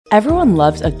Everyone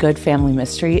loves a good family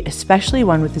mystery, especially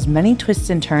one with as many twists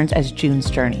and turns as June's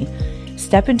Journey.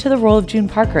 Step into the role of June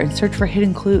Parker and search for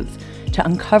hidden clues to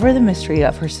uncover the mystery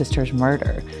of her sister's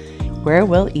murder. Where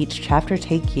will each chapter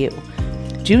take you?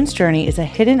 June's Journey is a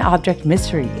hidden object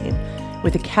mystery game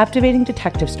with a captivating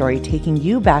detective story taking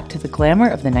you back to the glamour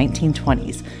of the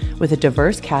 1920s with a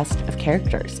diverse cast of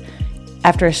characters.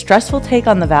 After a stressful take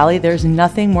on the Valley, there's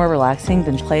nothing more relaxing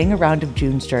than playing a round of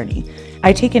June's Journey.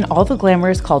 I take in all the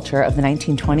glamorous culture of the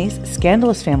 1920s,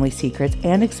 scandalous family secrets,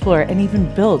 and explore and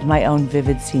even build my own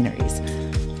vivid sceneries.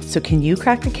 So can you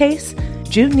crack the case?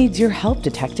 June needs your help,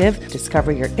 detective.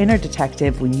 Discover your inner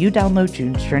detective when you download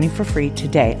June's Journey for free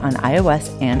today on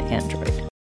iOS and Android.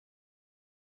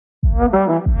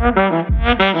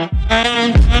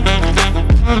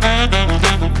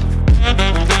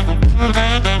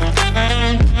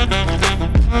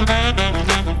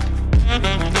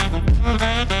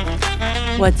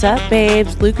 What's up,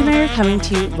 babes? Luke and I are coming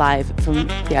to you live from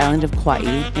the island of Kauai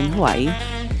in Hawaii,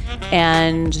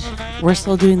 and we're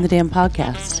still doing the damn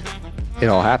podcast. It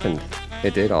all happened.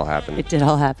 It did all happen. It did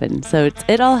all happen. So it's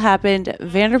It All Happened,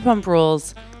 Vanderpump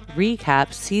Rules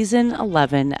recap, season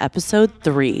 11, episode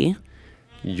 3.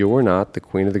 You're not the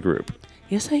queen of the group.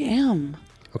 Yes, I am.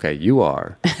 Okay, you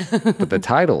are. But the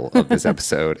title of this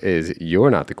episode is You're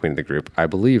Not the Queen of the Group, I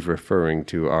believe referring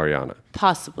to Ariana.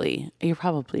 Possibly. You're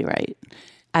probably right.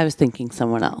 I was thinking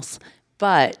someone else.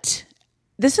 But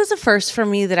this is a first for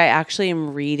me that I actually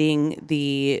am reading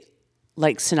the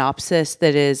synopsis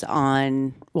that is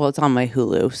on, it's on my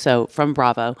Hulu, so from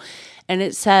Bravo. And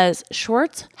it says,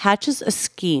 Schwartz hatches a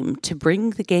scheme to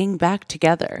bring the gang back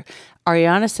together.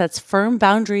 Ariana sets firm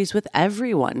boundaries with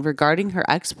everyone regarding her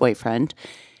ex-boyfriend.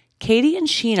 Katie and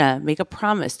Sheena make a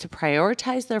promise to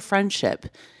prioritize their friendship.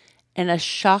 And a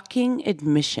shocking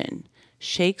admission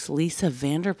shakes Lisa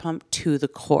Vanderpump to the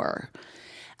core.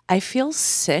 I feel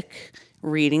sick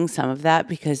reading some of that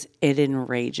because it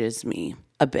enrages me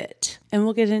a bit. And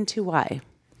we'll get into why.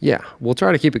 Yeah, we'll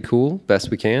try to keep it cool best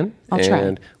we can. I'll try.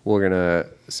 And we're going to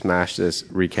smash this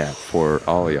recap for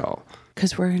all y'all.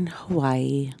 Because we're in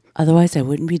Hawaii. Otherwise, I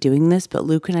wouldn't be doing this. But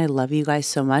Luke and I love you guys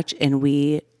so much. And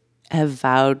we have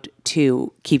vowed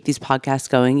to keep these podcasts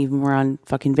going even when we're on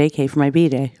fucking vacay for my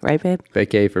B-Day. Right, babe?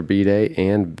 Vacay for B-Day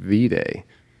and V-Day.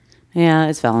 Yeah,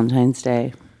 it's Valentine's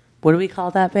Day. What do we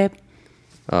call that, babe?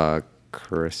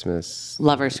 Christmas.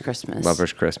 Lover's Christmas.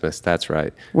 Lover's Christmas. That's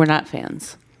right. We're not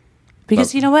fans.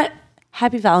 Because you know what?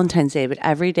 Happy Valentine's Day. But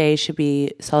every day should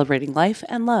be celebrating life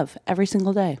and love. Every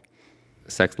single day.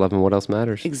 Sex, love, and what else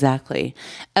matters. Exactly.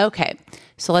 Okay,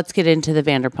 so let's get into the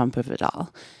Vanderpump of it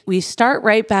all. We start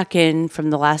right back in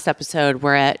from the last episode.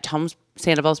 We're at Tom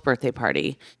Sandoval's birthday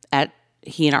party at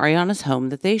he and Ariana's home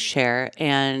that they share,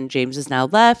 and James is now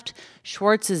left.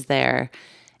 Schwartz is there,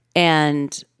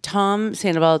 and Tom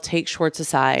Sandoval takes Schwartz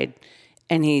aside,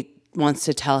 and he wants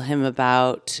to tell him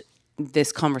about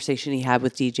this conversation he had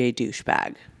with DJ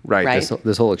Douchebag. Right?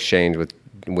 This whole exchange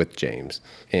with James,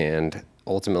 and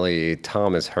ultimately,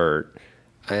 Tom is hurt.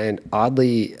 And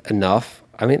oddly enough,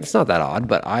 I mean, it's not that odd,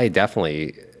 but I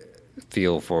definitely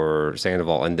feel for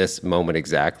Sandoval in this moment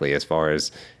exactly, as far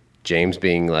as James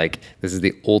being like, this is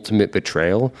the ultimate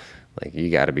betrayal. Like, you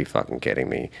got to be fucking kidding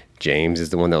me. James is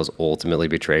the one that was ultimately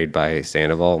betrayed by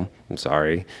Sandoval. I'm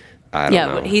sorry. I don't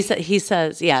know. But he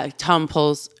says, Tom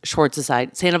pulls Schwartz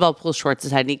aside. Sandoval pulls Schwartz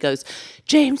aside, and he goes,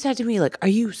 James said to me, are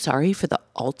you sorry for the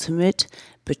ultimate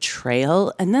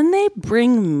betrayal? And then they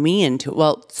bring me into it.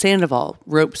 Well, Sandoval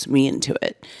ropes me into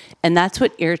it. And that's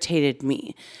what irritated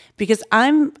me. Because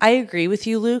I agree with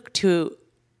you, Luke, to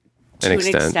an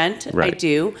extent. Right. I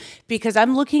do. Because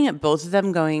I'm looking at both of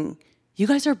them going, you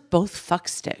guys are both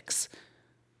fucksticks.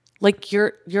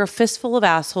 You're a fistful of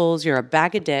assholes. You're a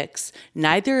bag of dicks.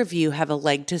 Neither of you have a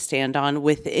leg to stand on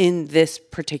within this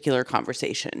particular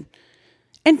conversation.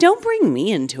 And don't bring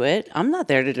me into it. I'm not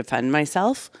there to defend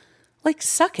myself.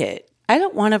 Suck it. I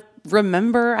don't want to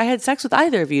remember I had sex with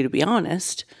either of you, to be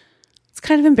honest. It's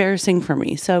kind of embarrassing for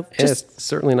me. So it's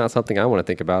certainly not something I want to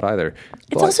think about either.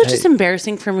 It's also just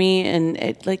embarrassing for me. And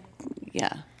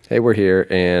Hey, we're here.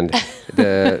 And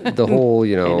the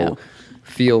whole,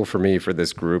 feel for me for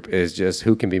this group is just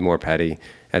who can be more petty.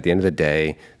 At the end of the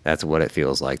day, that's what it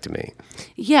feels like to me.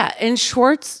 Yeah. And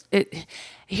Schwartz,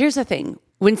 here's the thing.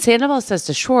 When Sandoval says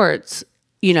to Schwartz,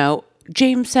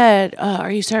 James said,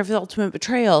 are you sorry for the ultimate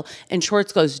betrayal? And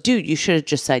Schwartz goes, dude, you should have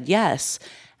just said yes.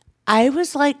 I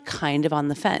was kind of on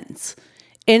the fence.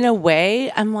 In a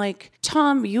way, I'm like,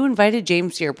 Tom, you invited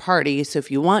James to your party, so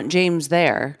if you want James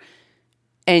there,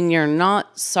 and you're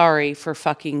not sorry for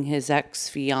fucking his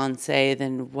ex-fiance,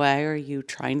 then why are you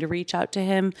trying to reach out to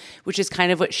him? Which is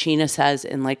kind of what Sheena says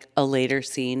in like a later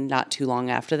scene not too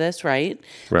long after this, right?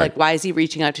 Like, why is he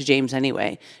reaching out to James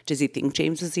anyway? Does he think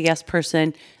James is a yes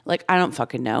person? Like, I don't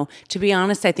fucking know. To be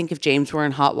honest, I think if James were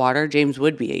in hot water, James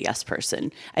would be a yes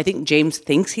person. I think James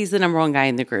thinks he's the number one guy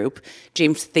in the group.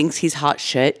 James thinks he's hot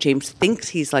shit. James thinks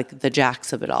he's like the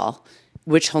Jax of it all,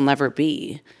 which he'll never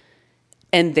be.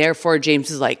 And therefore, James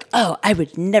is like, oh, I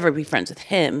would never be friends with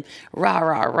him. Rah,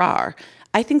 rah, rah.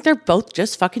 I think they're both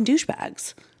just fucking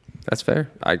douchebags. That's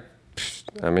fair. I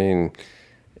mean,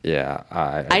 yeah.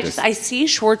 I see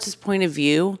Schwartz's point of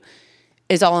view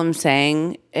is all I'm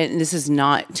saying. And this is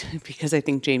not because I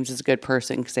think James is a good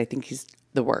person, because I think he's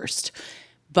the worst.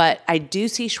 But I do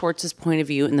see Schwartz's point of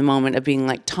view in the moment of being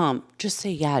like, Tom, just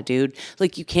say yeah, dude.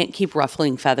 Like, you can't keep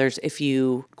ruffling feathers if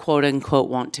you, quote unquote,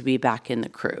 want to be back in the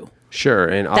crew. Sure,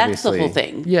 and obviously... That's the whole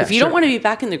thing. Yeah, if you don't want to be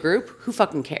back in the group, who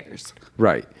fucking cares?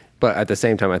 Right. But at the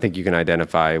same time, I think you can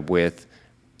identify with...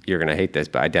 You're going to hate this,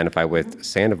 but identify with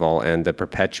Sandoval and the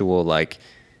perpetual, like...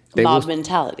 Mob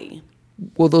mentality.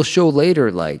 Well, they'll show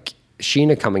later, like,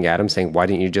 Sheena coming at him saying, why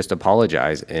didn't you just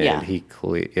apologize? And he,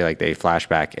 like, they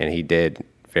flashback, and he did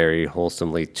very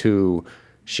wholesomely to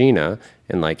Sheena.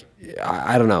 And, like,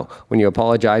 I don't know. When you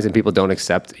apologize and people don't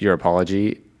accept your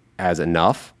apology as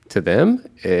enough to them,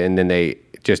 and then they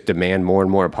just demand more and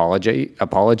more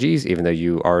apologies, even though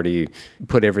you already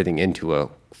put everything into a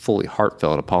fully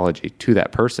heartfelt apology to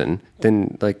that person,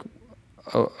 then like,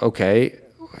 okay.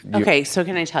 Okay, so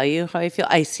can I tell you how I feel?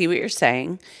 I see what you're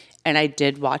saying, and I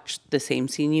did watch the same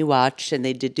scene you watched, and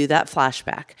they did do that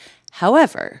flashback.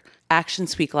 However,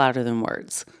 actions speak louder than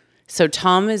words. So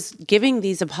Tom is giving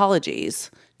these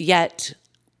apologies, yet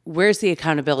where's the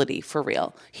accountability for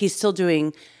real? He's still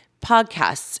doing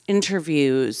podcasts,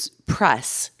 interviews,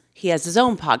 press. He has his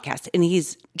own podcast, and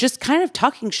he's just kind of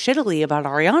talking shittily about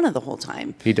Ariana the whole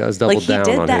time. He does double down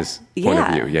on his point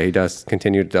of view. Yeah, he does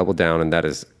continue to double down, and that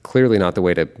is clearly not the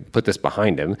way to put this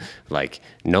behind him. Like,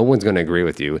 no one's going to agree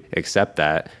with you except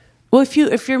that. Well, if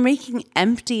you're making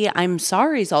empty I'm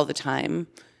sorries all the time,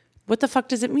 what the fuck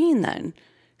does it mean then?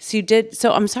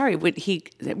 So I'm sorry,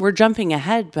 we're jumping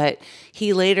ahead, but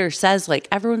he later says, like,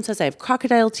 everyone says I have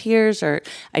crocodile tears, or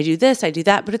I do this, I do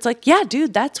that. But it's like, yeah,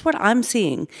 dude, that's what I'm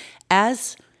seeing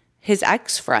as his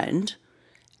ex-friend,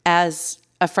 as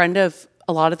a friend of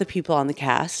a lot of the people on the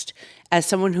cast, as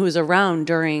someone who was around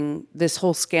during this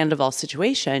whole Scandoval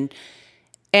situation.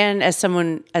 And as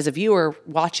a viewer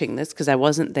watching this, because I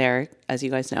wasn't there, as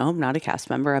you guys know, I'm not a cast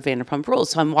member of Vanderpump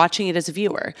Rules. So I'm watching it as a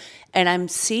viewer, and I'm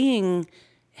seeing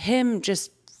him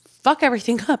just fuck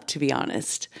everything up, to be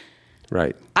honest.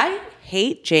 Right. I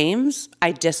hate James.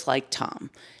 I dislike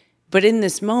Tom. But in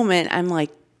this moment, I'm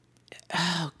like,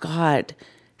 oh God,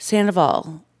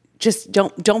 Sandoval, just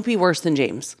don't be worse than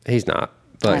James. He's not.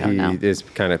 But he is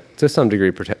kind of, to some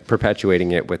degree,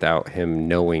 perpetuating it without him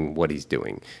knowing what he's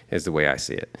doing, is the way I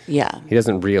see it. Yeah. He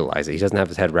doesn't realize it. He doesn't have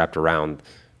his head wrapped around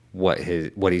what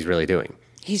he's really doing.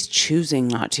 He's choosing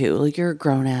not to. Like, you're a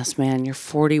grown-ass man. You're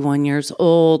 41 years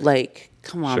old. Like,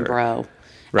 come on, bro.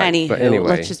 Right. Anywho, but anyway,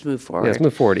 let's just move forward. Yeah, let's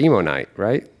move forward. Emo night,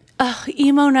 right?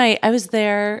 Emo night. I was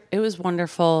there. It was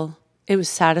wonderful. It was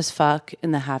sad as fuck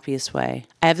in the happiest way.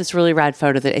 I have this really rad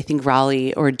photo that I think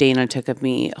Raleigh or Dana took of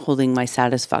me holding my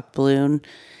sad as fuck balloon.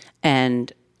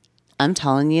 And I'm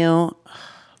telling you,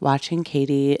 watching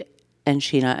Katie and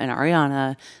Sheena and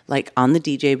Ariana, like, on the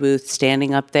DJ booth,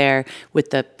 standing up there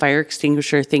with the fire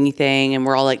extinguisher thingy thing, and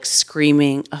we're all like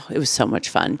screaming. Oh, it was so much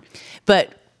fun.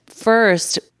 But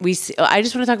first, I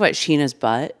just want to talk about Sheena's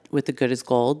butt with the good as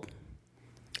gold.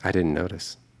 I didn't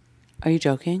notice. Are you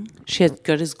joking? She had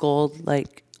good as gold,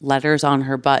 like, letters on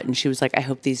her butt, and she was like, I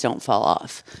hope these don't fall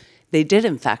off. They did,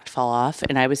 in fact, fall off,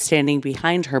 and I was standing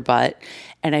behind her butt,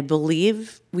 and I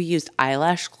believe we used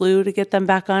eyelash glue to get them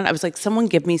back on. I was like, someone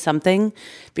give me something,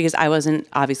 because I wasn't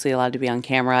obviously allowed to be on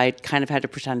camera. I kind of had to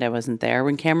pretend I wasn't there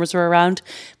when cameras were around,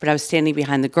 but I was standing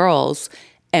behind the girls,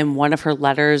 and one of her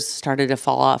letters started to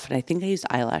fall off, and I think I used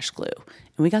eyelash glue,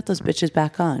 and we got those bitches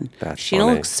back on. That's Sheena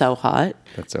funny. looks so hot.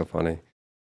 That's so funny.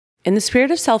 In the spirit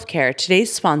of self-care,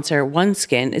 today's sponsor,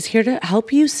 OneSkin, is here to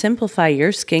help you simplify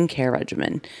your skincare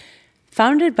regimen.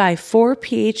 Founded by 4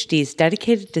 PhDs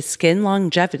dedicated to skin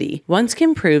longevity,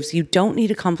 OneSkin proves you don't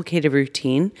need a complicated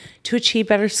routine to achieve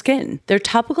better skin. Their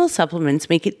topical supplements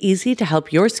make it easy to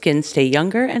help your skin stay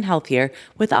younger and healthier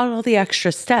without all the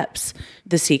extra steps.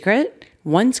 The secret?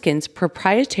 OneSkin's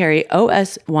proprietary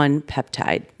OS1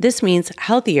 peptide. This means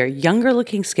healthier,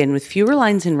 younger-looking skin with fewer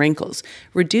lines and wrinkles,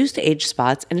 reduced age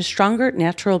spots, and a stronger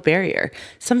natural barrier,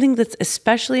 something that's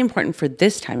especially important for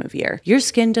this time of year. Your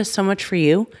skin does so much for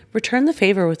you. Return the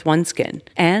favor with OneSkin.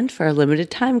 And for a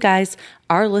limited time, guys,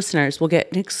 our listeners will get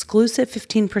an exclusive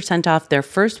 15% off their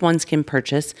first OneSkin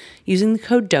purchase using the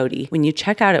code DOTY when you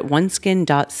check out at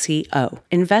oneskin.co.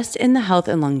 Invest in the health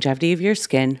and longevity of your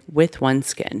skin with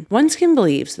OneSkin. OneSkin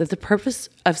believes that the purpose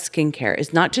of skincare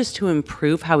is not just to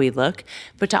improve how we look,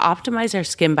 but to optimize our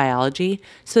skin biology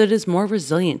so that it is more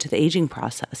resilient to the aging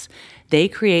process. They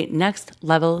create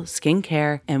next-level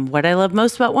skincare, and what I love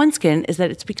most about OneSkin is that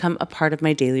it's become a part of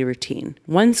my daily routine.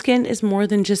 OneSkin is more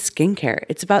than just skincare.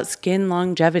 It's about skin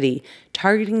longevity,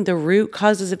 targeting the root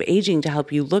causes of aging to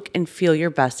help you look and feel your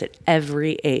best at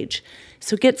every age.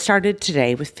 So get started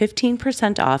today with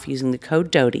 15% off using the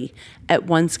code DOTY at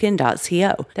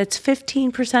oneskin.co. That's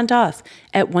 15% off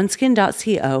at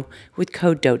oneskin.co with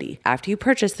code DOTY. After you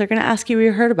purchase, they're going to ask you where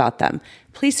you heard about them.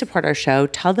 Please support our show.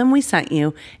 Tell them we sent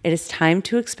you. It is time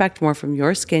to expect more from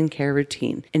your skincare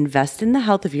routine. Invest in the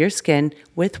health of your skin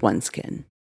with OneSkin.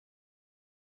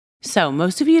 So,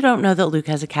 most of you don't know that Luke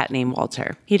has a cat named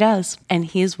Walter. He does, and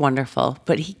he is wonderful,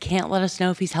 but he can't let us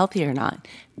know if he's healthy or not.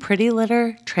 Pretty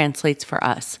Litter translates for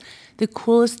us. The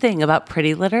coolest thing about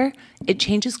Pretty Litter, it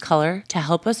changes color to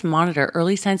help us monitor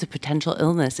early signs of potential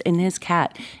illness in his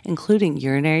cat, including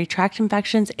urinary tract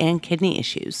infections and kidney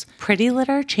issues. Pretty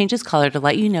Litter changes color to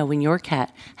let you know when your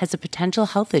cat has a potential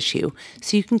health issue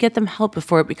so you can get them help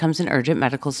before it becomes an urgent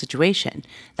medical situation.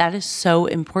 That is so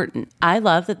important. I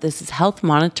love that this is health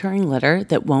monitoring litter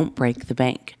that won't break the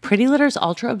bank. Pretty Litter's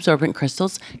ultra-absorbent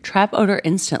crystals trap odor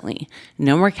instantly.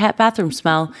 No more cat bathroom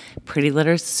smell. Pretty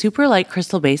Litter's super light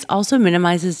crystal base also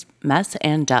minimizes mess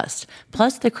and dust.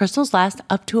 Plus, the crystals last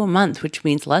up to a month, which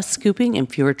means less scooping and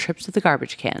fewer trips to the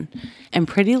garbage can. And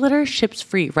Pretty Litter ships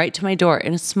free right to my door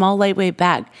in a small, lightweight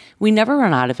bag. We never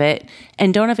run out of it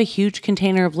and don't have a huge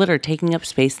container of litter taking up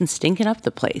space and stinking up the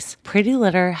place. Pretty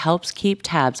Litter helps keep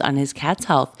tabs on his cat's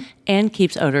health and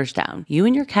keeps odors down. You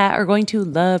and your cat are going to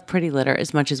love Pretty Litter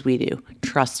as much as we do.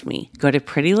 Trust me. Go to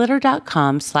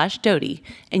prettylitter.com/Doty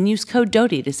and use code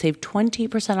DOTY to save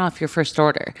 20% off your first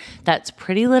order. That's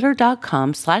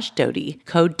prettylitter.com/Doty,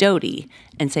 code DOTY,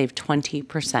 and save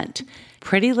 20%.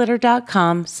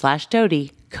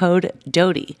 prettylitter.com/Doty, code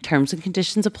DOTY. Terms and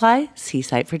conditions apply. See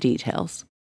site for details.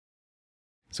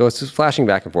 So it's just flashing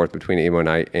back and forth between emo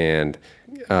night and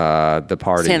the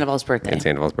party. Sandoval's birthday. And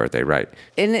Sandoval's birthday, right.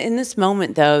 In this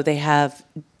moment, though, they have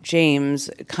James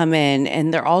come in,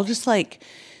 and they're all just like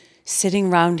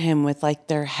sitting around him with like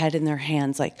their head in their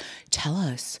hands, like, tell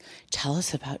us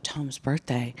about Tom's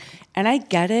birthday. And I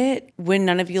get it when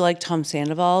none of you like Tom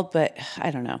Sandoval, but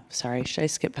I don't know. Sorry, should I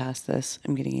skip past this?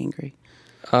 I'm getting angry.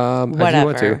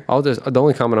 Whatever. If you want to. The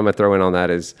only comment I'm going to throw in on that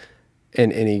is,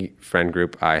 in any friend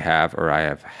group I have or I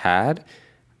have had,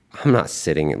 I'm not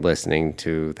sitting and listening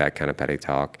to that kind of petty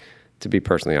talk. To be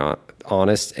personally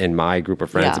honest, in my group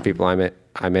of friends and people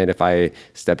I'm in, if I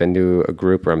step into a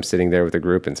group or I'm sitting there with a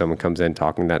group and someone comes in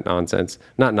talking that nonsense,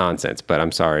 not nonsense, but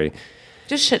I'm sorry.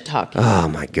 Just shit talking. Oh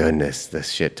my goodness,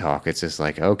 this shit talk. It's just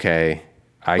like, okay,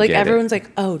 I like get everyone's it. like,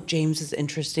 oh, James is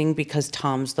interesting because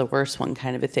Tom's the worst one,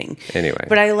 kind of a thing. Anyway.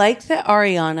 But I like that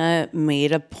Ariana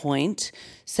made a point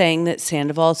saying that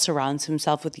Sandoval surrounds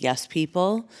himself with yes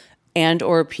people and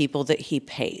or people that he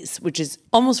pays, which is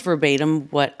almost verbatim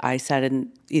what I said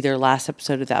in either last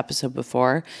episode or the episode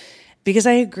before, because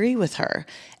I agree with her.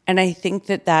 And I think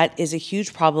that that is a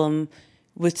huge problem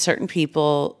with certain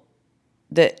people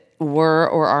that were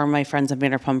or are my friends on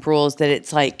Vanderpump Rules, that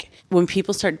it's like when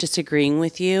people start disagreeing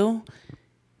with you,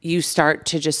 you start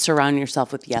to just surround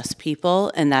yourself with yes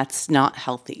people, and that's not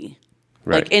healthy.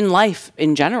 Right. Like in life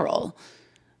in general.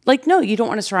 Like, no, you don't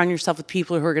want to surround yourself with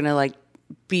people who are going to like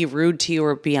be rude to you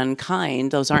or be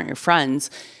unkind. Those aren't your friends.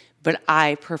 But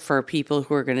I prefer people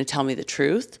who are going to tell me the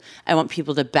truth. I want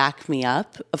people to back me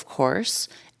up, of course,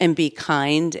 and be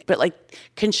kind, but like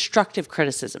constructive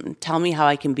criticism. Tell me how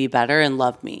I can be better and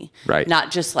love me. Right.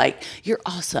 Not just like, you're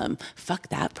awesome. Fuck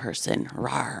that person.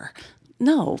 Rawr.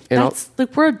 No, that's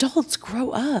like, we're adults.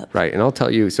 Grow up. Right. And I'll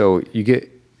tell you, so you get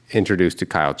introduced to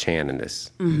Kyle Chan in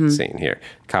this scene here.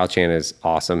 Kyle Chan is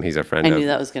awesome. He's a friend of I knew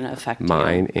that was going to affect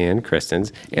mine and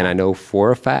Kristen's. And I know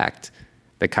for a fact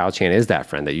that Kyle Chan is that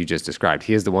friend that you just described.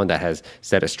 He is the one that has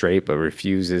set it straight but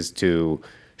refuses to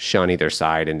shun either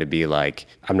side and to be like,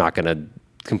 I'm not going to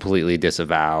completely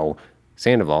disavow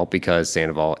Sandoval because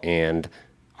Sandoval and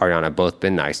Ariana have both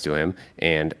been nice to him,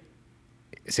 and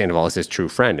Sandoval is his true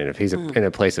friend. And if he's in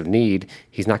a place of need,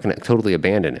 he's not going to totally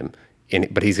abandon him.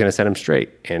 but he's going to set him straight.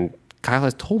 And Kyle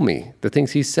has told me the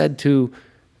things he said to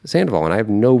Sandoval, and I have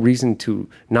no reason to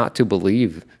not to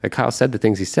believe that Kyle said the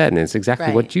things he said, and it's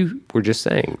exactly what you were just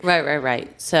saying.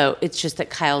 Right. So it's just that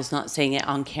Kyle's not saying it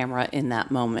on camera in that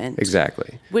moment.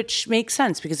 Exactly. Which makes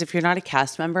sense, because if you're not a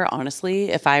cast member, honestly,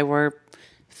 if I were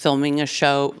filming a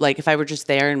show, like if I were just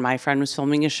there and my friend was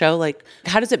filming a show, like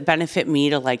how does it benefit me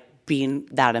to like being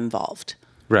that involved?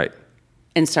 Right.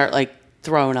 And start like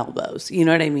throwing elbows, you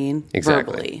know what I mean?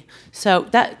 Exactly. Verbally. So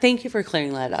thank you for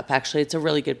clearing that up. Actually, it's a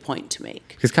really good point to make.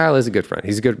 Because Kyle is a good friend.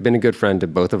 He's been a good friend to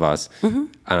both of us. And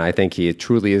I think he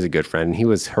truly is a good friend. And he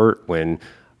was hurt when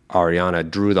Ariana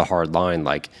drew the hard line.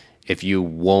 Like, if you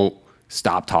won't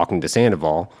stop talking to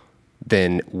Sandoval,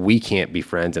 then we can't be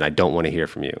friends and I don't want to hear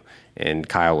from you. And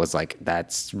Kyle was like,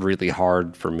 that's really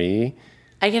hard for me.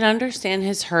 I can understand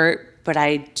his hurt, but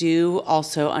I do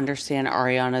also understand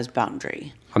Ariana's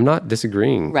boundary. I'm not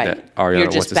disagreeing that Ariana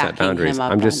wants to set boundaries.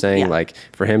 I'm just saying, like,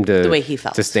 for him to, the way he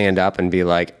felt, to stand up and be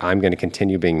like, I'm going to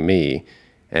continue being me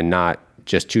and not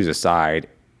just choose a side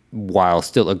while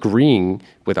still agreeing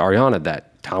with Ariana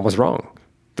that Tom was wrong.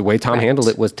 The way Tom handled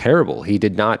it was terrible. He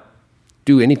did not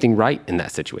do anything right in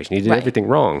that situation. He did everything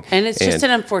wrong. And it's just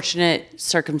an unfortunate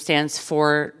circumstance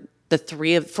for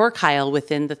for Kyle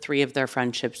within the three of their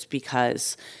friendships,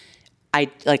 because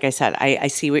like I said, I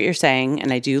see what you're saying,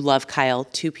 and I do love Kyle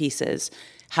to pieces.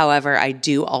 However, I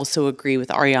do also agree with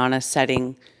Ariana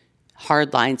setting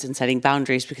hard lines and setting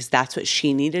boundaries, because that's what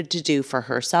she needed to do for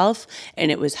herself, and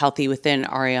it was healthy within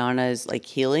Ariana's like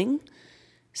healing.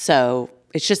 So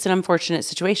it's just an unfortunate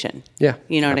situation. Yeah,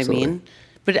 you know what I mean?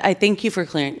 But I thank you for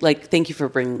thank you for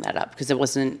bringing that up, because it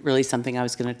wasn't really something I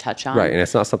was going to touch on. Right, and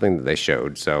it's not something that they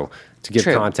showed. So to give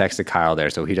context to Kyle there,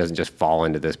 so he doesn't just fall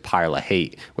into this pile of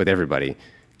hate with everybody.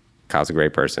 Kyle's a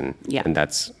great person. Yeah. And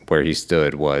that's where he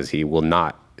stood, was he will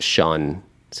not shun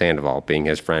Sandoval being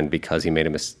his friend because he made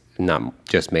not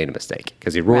just made a mistake.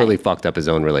 Because he royally fucked up his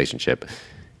own relationship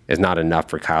is not enough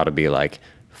for Kyle to be like,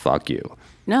 fuck you.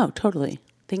 No, totally.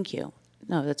 Thank you.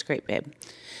 No, that's great, babe.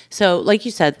 So like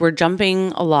you said, we're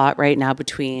jumping a lot right now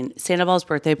between Sandoval's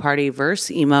birthday party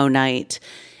versus emo night.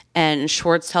 And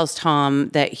Schwartz tells Tom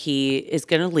that he is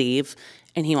going to leave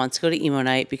and he wants to go to emo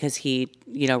night because he,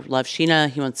 loves Sheena.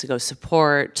 He wants to go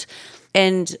support.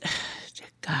 And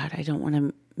God, I don't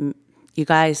want to, you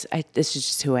guys, this is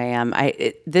just who I am.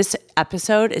 This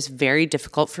episode is very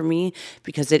difficult for me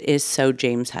because it is so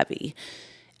James heavy.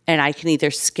 And I can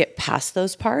either skip past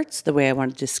those parts the way I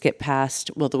wanted to skip past,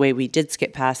 the way we did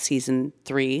skip past season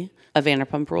 3 of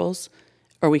Vanderpump Rules,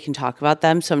 or we can talk about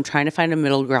them. So I'm trying to find a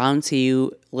middle ground so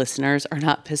you listeners are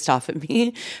not pissed off at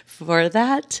me for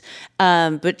that.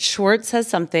 But Schwartz says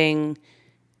something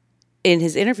in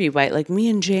his interview, like, me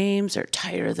and James are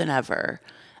tighter than ever.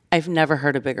 I've never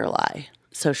heard a bigger lie.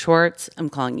 So Schwartz, I'm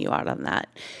calling you out on that.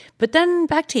 But then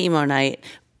back to emo night.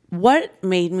 What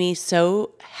made me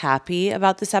so happy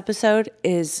about this episode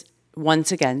is, once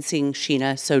again, seeing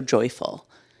Sheena so joyful.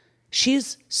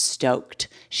 She's stoked.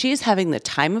 She is having the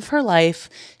time of her life.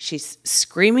 She's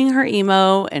screaming her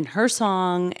emo and her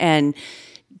song and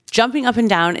jumping up and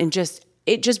down, and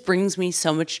it just brings me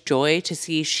so much joy to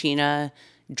see Sheena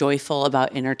joyful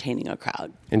about entertaining a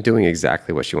crowd. And doing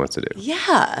exactly what she wants to do.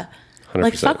 Yeah. 100%.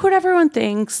 Like, fuck what everyone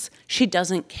thinks. She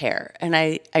doesn't care. And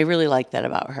I really like that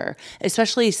about her,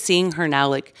 especially seeing her now,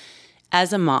 like,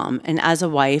 as a mom and as a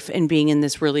wife and being in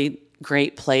this really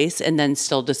great place and then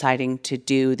still deciding to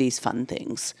do these fun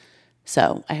things.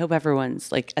 So I hope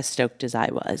everyone's like as stoked as I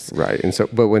was. Right. And so,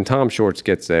 but when Tom Schwartz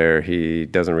gets there, he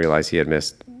doesn't realize he had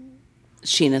missed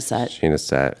Sheena's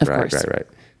set. Of course. Right.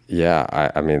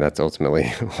 Yeah, I mean, that's ultimately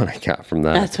what I got from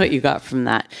that. That's what you got from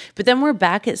that. But then we're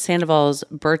back at Sandoval's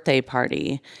birthday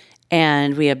party,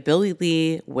 and we have Billy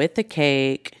Lee with the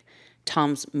cake,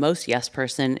 Tom's most yes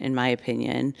person, in my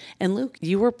opinion. And Luke,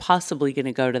 you were possibly going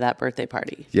to go to that birthday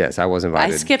party. Yes, I was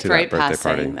invited. I skipped to right that birthday past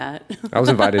party. saying that. I was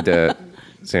invited to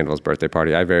Sandoval's birthday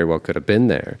party. I very well could have been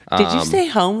there. Did you stay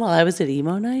home while I was at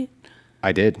emo night?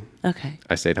 I did. Okay.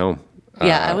 I stayed home.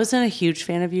 Yeah, I wasn't a huge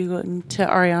fan of you going to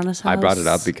Ariana's house. I brought it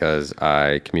up because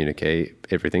I communicate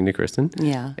everything to Kristen.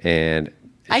 Yeah. And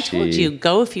I told you,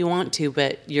 go if you want to,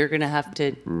 but you're going to have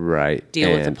to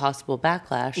deal with the possible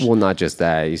backlash. Well, not just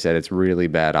that. You said it's really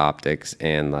bad optics,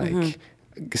 and like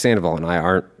Sandoval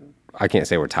and I can't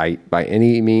say we're tight by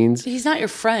any means. He's not your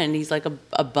friend. He's like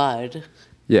a bud.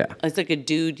 Yeah. It's like a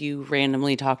dude you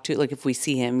randomly talk to. Like, if we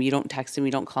see him, you don't text him,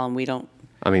 you don't call him, we don't.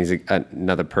 I mean, he's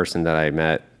another person that I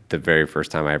met the very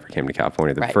first time I ever came to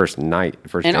California, the first night,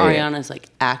 first and day. Ariana's like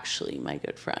actually my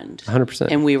good friend. 100%.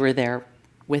 And we were there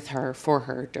with her, for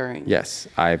her during. Yes,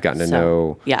 I've gotten to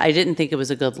know. Yeah, I didn't think it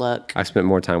was a good look. I spent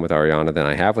more time with Ariana than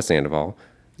I have with Sandoval.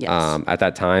 Yes. At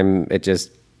that time, it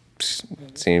just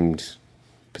seemed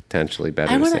potentially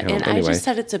better to stay home. And Anyway, I just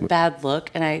said it's a bad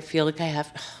look, and I feel like I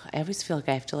always feel like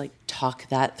I have to like talk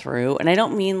that through. And I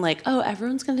don't mean like, oh,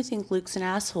 everyone's going to think Luke's an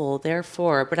asshole,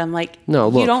 therefore. But I'm like, no,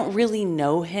 look, you don't really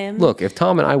know him. Look, if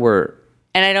Tom and I were.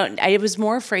 And I was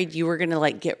more afraid you were going to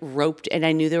like get roped, and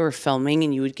I knew they were filming,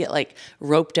 and you would get like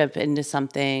roped up into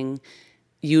something.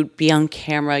 You'd be on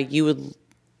camera. You would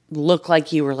look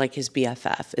like you were like his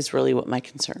BFF is really what my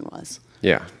concern was.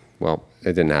 Yeah. Well,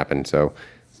 it didn't happen. So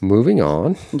moving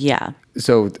on. Yeah.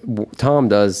 So Tom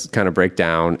does kind of break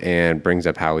down and brings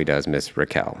up how he does miss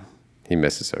Raquel. He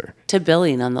misses her. To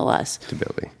Billy, nonetheless. To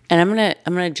Billy. And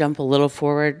I'm gonna jump a little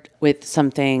forward with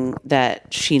something that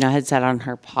Sheena had said on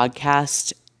her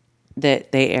podcast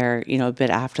that they air, a bit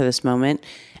after this moment.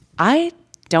 I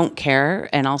don't care,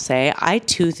 and I'll say I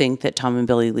too think that Tom and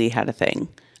Billy Lee had a thing.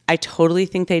 I totally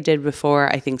think they did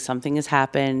before. I think something has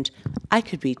happened. I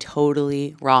could be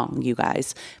totally wrong, you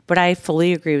guys. But I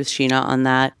fully agree with Sheena on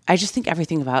that. I just think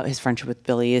everything about his friendship with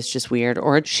Billy is just weird.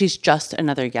 Or she's just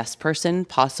another yes person,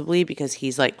 possibly because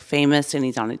he's like famous and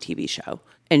he's on a TV show.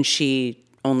 And she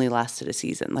only lasted a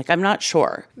season. Like, I'm not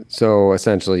sure. So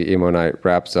essentially, Emo Night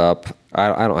wraps up.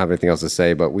 I don't have anything else to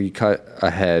say, but we cut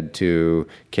ahead to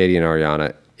Katie and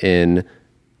Ariana in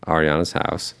Ariana's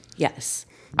house. Yes.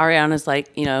 Ariana's like,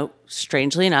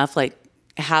 strangely enough, like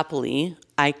happily,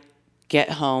 I get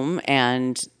home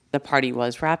and the party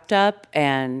was wrapped up.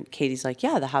 And Katie's like,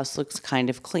 yeah, the house looks kind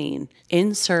of clean.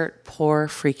 Insert poor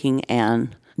freaking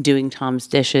Anne doing Tom's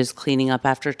dishes, cleaning up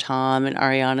after Tom. And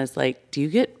Ariana's like, do you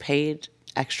get paid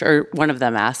extra? Or one of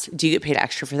them asked, do you get paid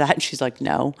extra for that? And she's like,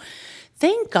 no.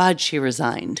 Thank God she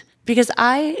resigned, because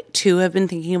I too have been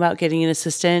thinking about getting an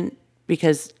assistant,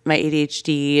 because my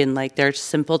ADHD and like there's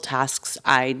simple tasks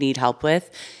I need help with.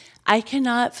 I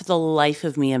cannot for the life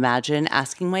of me imagine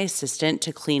asking my assistant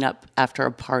to clean up after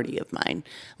a party of mine.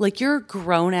 Like, you're a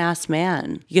grown ass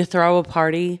man. You throw a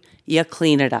party, you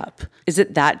clean it up. Is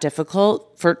it that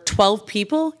difficult for 12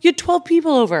 people? You had 12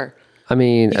 people over. I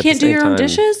mean, you can't do your own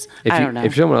dishes? I don't know.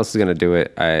 If someone else is going to do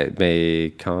it, it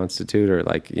may constitute or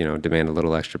demand a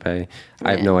little extra pay. Yeah.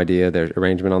 I have no idea their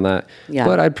arrangement on that. Yeah.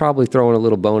 But I'd probably throw in a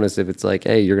little bonus if it's like,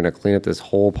 hey, you're going to clean up this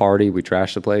whole party. We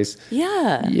trash the place.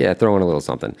 Yeah. Yeah, throw in a little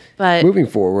something. But moving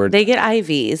forward. They get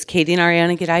IVs. Katie and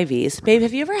Ariana get IVs. Babe,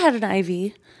 have you ever had an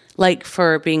IV? Like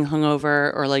for being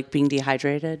hungover or like being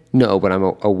dehydrated? No, but I'm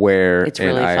aware. It's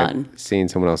really fun. I've seen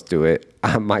someone else do it.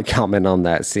 My comment on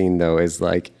that scene, though, is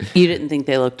like... You didn't think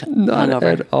they looked not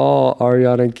hungover? At all.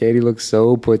 Ariana and Katie look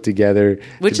so put together.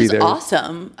 Which is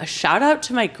awesome. A shout out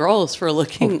to my girls for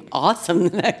looking awesome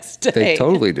the next day. They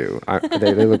totally do.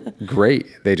 They look great.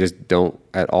 They just don't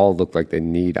at all look like they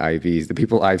need IVs. The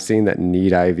people I've seen that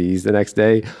need IVs the next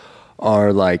day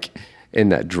are like in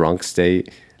that drunk state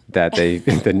that they,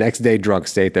 the next day drunk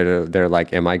state, they're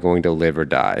like, am I going to live or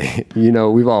die?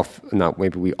 We've all, not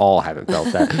maybe we all haven't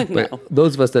felt that, No. but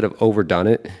those of us that have overdone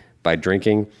it by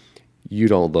drinking, you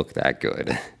don't look that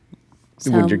good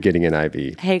when you're getting an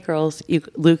IV. Hey girls,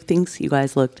 Luke thinks you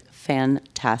guys looked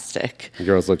fantastic. You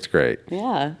girls looked great.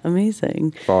 Yeah,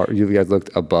 amazing. You guys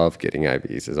looked above getting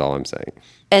IVs is all I'm saying.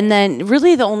 And then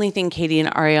really the only thing Katie and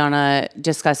Ariana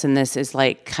discuss in this is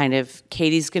like kind of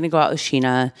Katie's going to go out with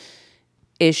Sheena.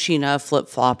 Is Sheena a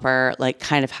flip-flopper? Like,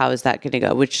 kind of how is that going to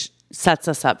go? Which sets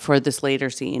us up for this later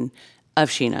scene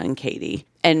of Sheena and Katie.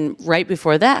 And right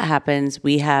before that happens,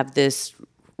 we have this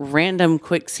random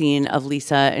quick scene of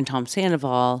Lisa and Tom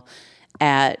Sandoval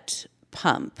at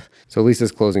Pump. So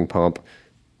Lisa's closing Pump.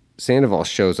 Sandoval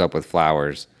shows up with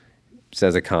flowers,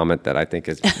 says a comment that I think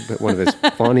is one of his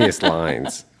funniest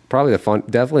lines.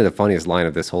 Definitely the funniest line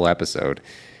of this whole episode.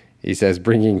 He says,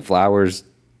 bringing flowers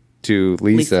to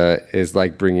Lisa is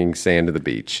like bringing sand to the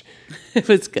beach. It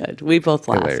was good. We both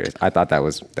laughed. Hilarious. I thought that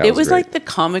was it was great. Like the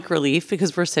comic relief,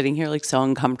 because we're sitting here like so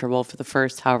uncomfortable for the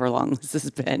first however long this has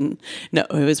been. No,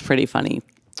 it was pretty funny.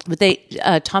 But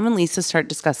Tom and Lisa start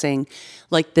discussing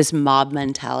like this mob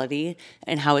mentality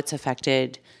and how it's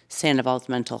affected Sandoval's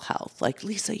mental health. Like,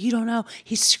 Lisa, you don't know.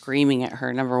 He's screaming at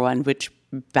her, number one, which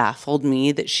baffled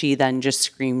me that she then just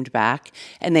screamed back.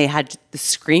 And they had the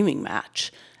screaming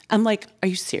match. I'm like, are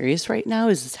you serious right now?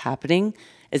 Is this happening?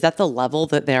 Is that the level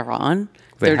that they're on?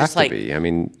 They're just like, be. I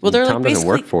mean, they're Tom like doesn't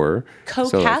work for her.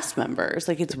 Co-cast members.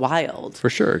 Like, it's wild. For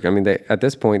sure. I mean, at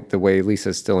this point, the way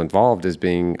Lisa's still involved is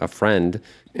being a friend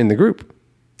in the group.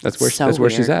 That's where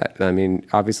she's at. I mean,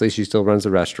 obviously, she still runs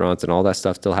the restaurants and all that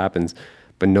stuff still happens,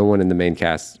 but no one in the main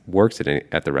cast works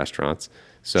at the restaurants.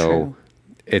 So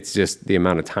It's just the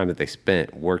amount of time that they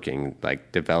spent working,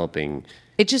 like developing.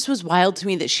 It just was wild to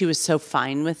me that she was so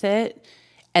fine with it.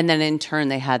 And then in turn,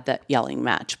 they had that yelling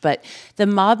match. But the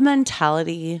mob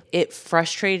mentality, it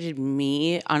frustrated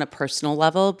me on a personal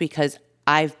level because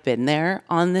I've been there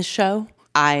on this show.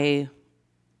 I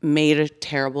made a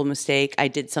terrible mistake. I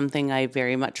did something I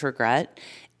very much regret.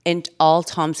 And all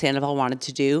Tom Sandoval wanted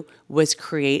to do was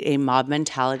create a mob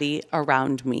mentality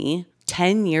around me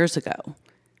 10 years ago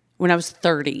when I was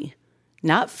 30,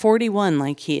 not 41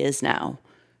 like he is now.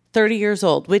 30 years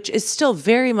old, which is still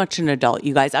very much an adult,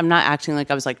 you guys. I'm not acting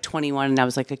like I was like 21 and I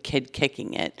was like a kid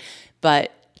kicking it.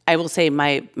 But I will say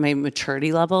my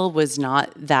maturity level was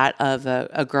not that of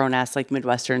a grown-ass like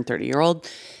Midwestern 30-year-old.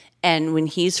 And when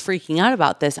he's freaking out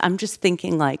about this, I'm just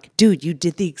thinking like, dude, you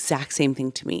did the exact same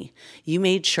thing to me. You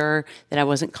made sure that I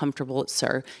wasn't comfortable at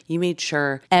SUR. You made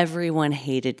sure everyone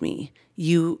hated me.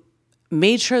 You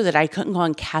made sure that I couldn't go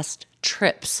on cast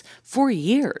trips for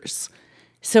years.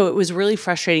 So it was really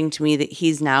frustrating to me that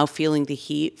he's now feeling the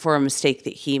heat for a mistake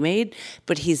that he made,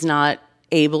 but he's not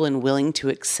able and willing to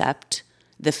accept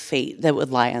the fate that would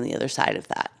lie on the other side of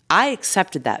that. I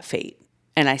accepted that fate.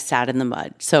 And I sat in the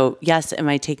mud. So yes, am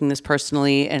I taking this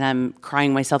personally and I'm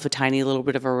crying myself a tiny little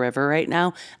bit of a river right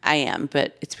now? I am,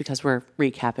 but it's because we're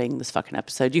recapping this fucking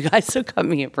episode, you guys, so cut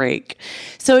me a break.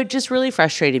 So it just really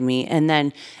frustrated me. And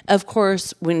then, of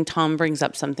course, when Tom brings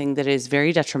up something that is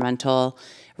very detrimental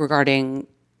regarding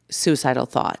suicidal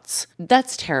thoughts,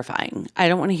 that's terrifying. I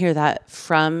don't want to hear that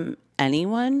from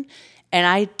anyone. And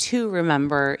I, too,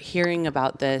 remember hearing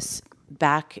about this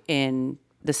back in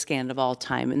the Scandival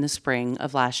time in the spring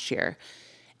of last year.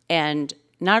 And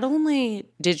not only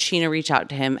did Sheena reach out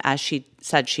to him, as she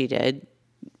said she did,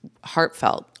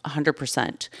 heartfelt,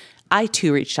 100%. I,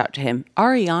 too, reached out to him.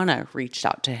 Ariana reached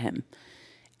out to him.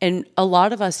 And a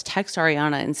lot of us text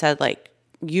Ariana and said, like,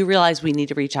 you realize we need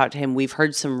to reach out to him. We've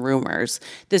heard some rumors.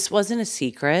 This wasn't a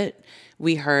secret.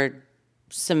 We heard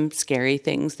some scary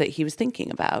things that he was thinking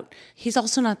about. He's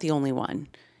also not the only one.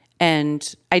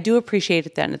 And I do appreciate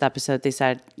at the end of the episode, they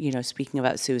said, you know, speaking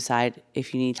about suicide,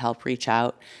 if you need help, reach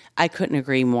out. I couldn't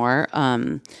agree more.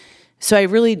 So I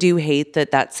really do hate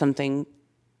that that's something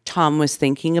Tom was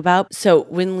thinking about. So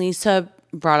when Lisa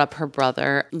brought up her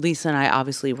brother, Lisa and I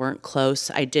obviously weren't close.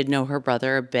 I did know her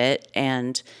brother a bit,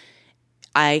 and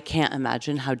I can't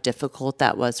imagine how difficult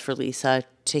that was for Lisa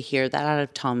to hear that out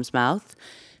of Tom's mouth,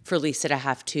 for Lisa to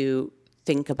have to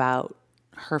think about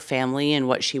her family and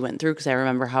what she went through, because I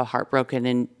remember how heartbroken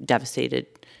and devastated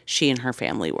she and her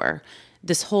family were.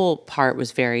 This whole part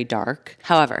was very dark.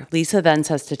 However, Lisa then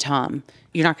says to Tom,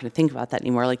 you're not going to think about that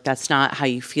anymore. Like, that's not how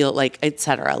you feel, like,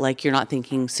 etc. Like, you're not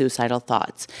thinking suicidal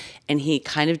thoughts. And he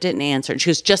kind of didn't answer. And she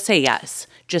goes, just say yes.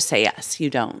 Just say yes. You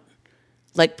don't.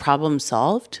 Like, problem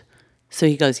solved? So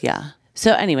he goes, yeah.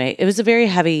 So anyway, it was a very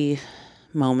heavy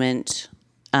moment.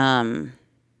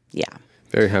 Yeah.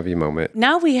 Very heavy moment.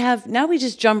 Now we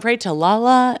just jump right to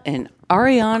Lala and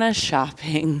Ariana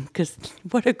shopping, because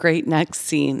what a great next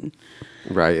scene.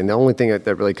 Right. And the only thing that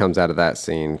really comes out of that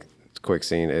scene, quick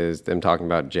scene, is them talking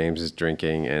about James's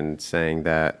drinking and saying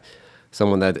that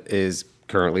someone that is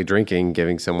currently drinking,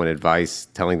 giving someone advice,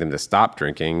 telling them to stop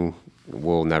drinking,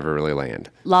 will never really land.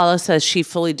 Lala says she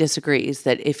fully disagrees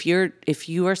that if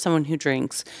you are someone who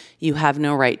drinks, you have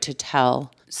no right to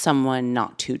tell someone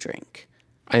not to drink.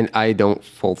 And I don't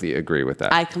fully agree with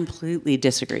that. I completely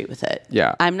disagree with it.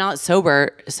 Yeah. I'm not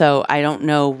sober, so I don't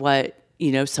know what,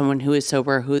 someone who is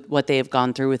sober, what they have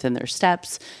gone through within their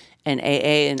steps and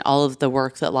AA and all of the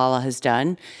work that Lala has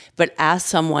done. But as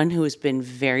someone who has been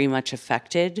very much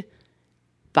affected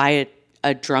by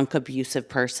a drunk, abusive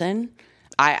person,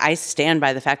 I stand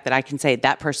by the fact that I can say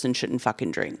that person shouldn't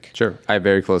fucking drink. Sure. I have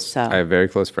very close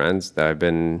friends that I've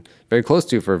been very close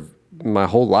to for my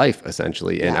whole life,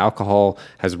 essentially. And alcohol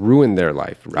has ruined their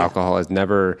life. Yeah. Alcohol has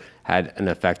never had an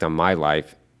effect on my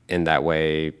life in that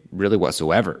way, really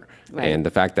whatsoever. Right. And the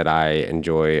fact that I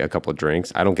enjoy a couple of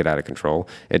drinks, I don't get out of control.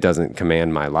 It doesn't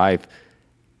command my life.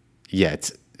 Yet,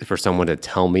 for someone to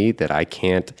tell me that I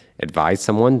can't advise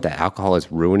someone that alcohol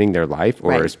is ruining their life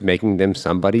or is making them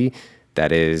somebody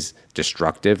that is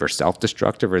destructive or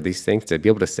self-destructive or these things, to be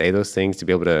able to say those things, to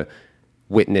be able to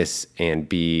witness and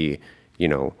be,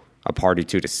 a party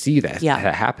to see that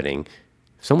happening.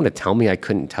 Someone to tell me I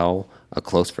couldn't tell a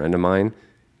close friend of mine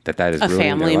that is a ruining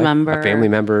family their life. member, a family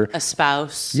member, a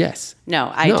spouse. Yes.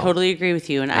 No, I totally agree with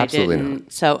you, and absolutely I didn't.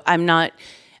 Not. So I'm not.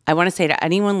 I want to say to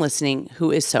anyone listening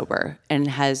who is sober and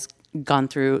has gone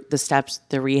through the steps,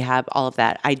 the rehab, all of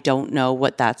that, I don't know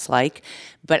what that's like,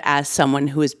 but as someone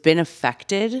who has been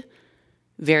affected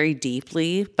very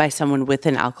deeply by someone with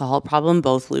an alcohol problem,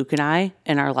 both Luke and I,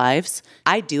 in our lives,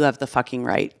 I do have the fucking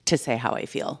right to say how I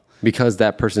feel. Because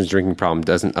that person's drinking problem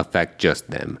doesn't affect just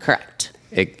them. Correct.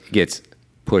 It gets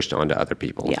pushed onto other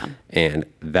people. Yeah. And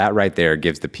that right there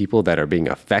gives the people that are being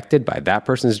affected by that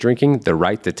person's drinking the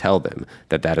right to tell them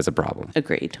that that is a problem.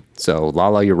 Agreed. So,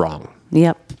 Lala, you're wrong.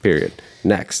 Yep. Period.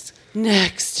 Next.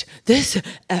 This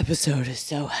episode is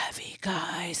so heavy,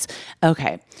 guys.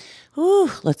 Okay.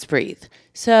 Ooh, let's breathe.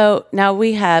 So now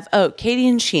we have, Katie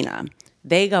and Sheena.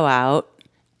 They go out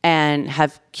and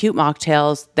have cute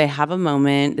mocktails. They have a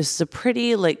moment. This is a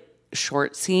pretty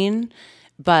short scene,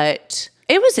 but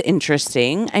it was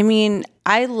interesting. I mean,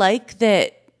 I like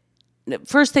that.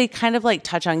 First, they kind of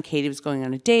touch on Katie was going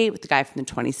on a date with the guy from the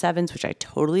 27s, which I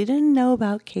totally didn't know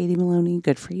about. Katie Maloney,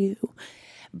 good for you.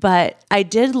 But I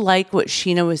did like what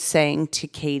Sheena was saying to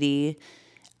Katie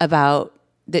about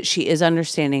that she is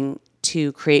understanding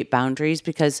to create boundaries,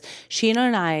 because Sheena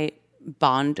and I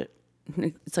bond.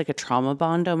 It's like a trauma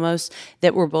bond almost,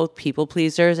 that we're both people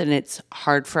pleasers, and it's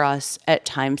hard for us at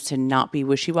times to not be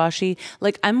wishy-washy.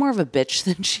 I'm more of a bitch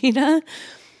than Sheena,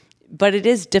 but it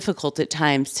is difficult at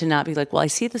times to not be well, I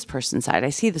see this person's side. I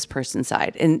see this person's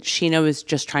side. And Sheena was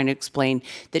just trying to explain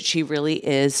that she really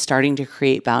is starting to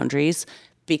create boundaries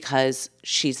because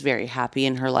she's very happy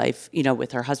in her life,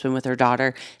 with her husband, with her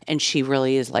daughter, and she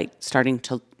really is starting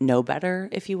to know better,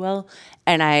 if you will.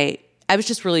 And I was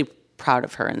just really proud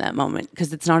of her in that moment,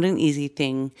 because it's not an easy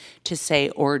thing to say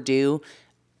or do,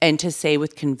 and to say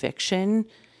with conviction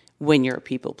when you're a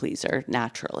people pleaser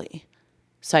naturally.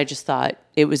 So I just thought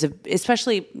it was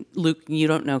especially Luke, you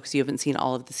don't know because you haven't seen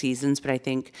all of the seasons, but I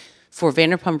think for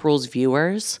Vanderpump Rules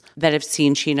viewers that have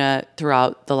seen Sheena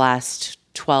throughout the last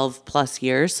 12 plus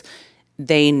years,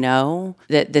 they know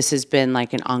that this has been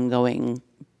an ongoing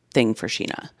thing for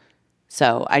Sheena.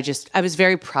 So I was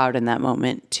very proud in that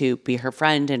moment to be her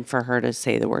friend and for her to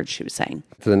say the words she was saying.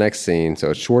 For the next scene,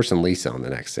 so it's Schwartz and Lisa on the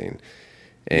next scene.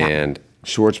 And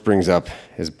Schwartz brings up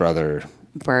his brother,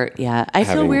 Bert. Yeah. I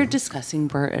feel weird discussing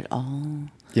Bert at all.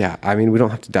 Yeah. I mean, we don't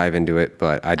have to dive into it,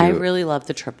 but I do. I really love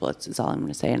the triplets is all I'm going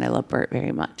to say. And I love Bert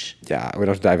very much. Yeah. We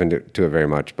don't have to dive into it very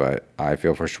much, but I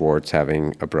feel for Schwartz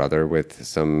having a brother with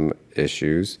some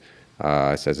issues.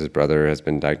 Says his brother has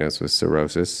been diagnosed with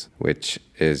cirrhosis, which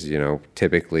is,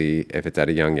 typically, if it's at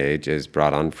a young age, is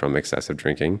brought on from excessive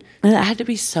drinking. And it had to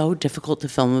be so difficult to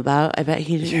film about. I bet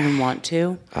he didn't even want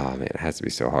to. Oh, man, it has to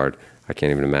be so hard. I can't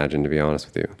even imagine, to be honest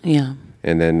with you. Yeah.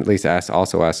 And then Lisa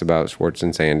also asked about Schwartz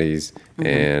and Sandy's,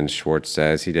 and Schwartz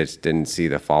says he just didn't see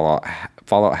the fallout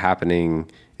happening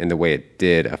in the way it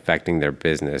did, affecting their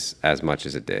business as much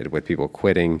as it did, with people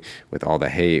quitting, with all the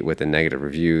hate, with the negative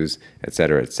reviews, et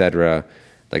cetera, et cetera.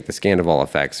 The Scandival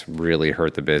effects really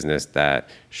hurt the business that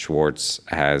Schwartz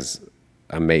has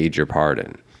a major part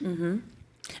in. Mm-hmm.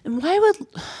 And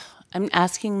I'm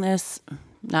asking this,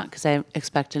 not because I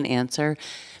expect an answer,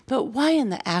 but why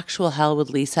in the actual hell would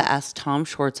Lisa ask Tom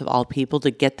Schwartz, of all people, to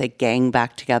get the gang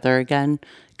back together again?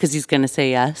 Because he's going to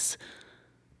say yes?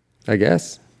 I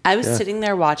guess. I was sitting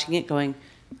there watching it going,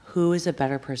 who is a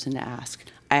better person to ask?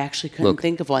 I actually couldn't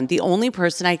think of one. The only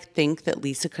person I think that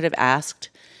Lisa could have asked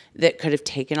that could have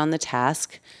taken on the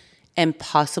task and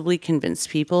possibly convinced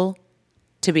people,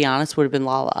 to be honest, would have been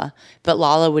Lala. But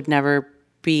Lala would never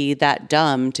be that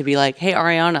dumb to be like, hey,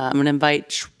 Ariana, I'm going to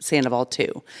invite Sandoval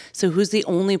too. So who's the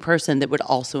only person that would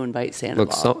also invite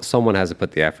Sandoval? Look, someone has to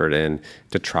put the effort in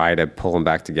to try to pull them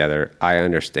back together. I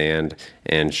understand.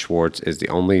 And Schwartz is the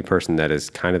only person that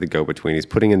is kind of the go-between. He's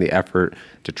putting in the effort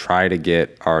to try to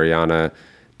get Ariana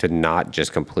to not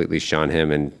just completely shun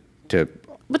him and to...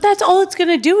 But that's all it's going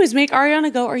to do is make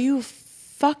Ariana go, are you a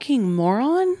fucking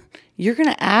moron? You're going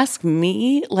to ask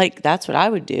me? That's what I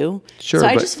would do. Sure, so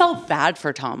I just felt bad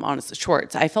for Tom, honestly,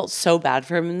 Schwartz. I felt so bad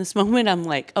for him in this moment. I'm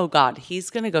like, oh God,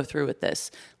 he's going to go through with this.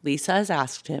 Lisa has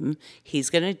asked him. He's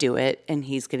going to do it, and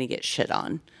he's going to get shit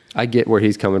on. I get where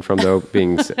he's coming from, though,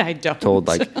 being I don't. told,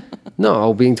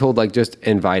 being told, just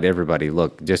invite everybody.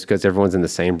 Look, just because everyone's in the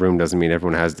same room doesn't mean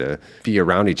everyone has to be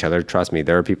around each other. Trust me,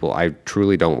 there are people I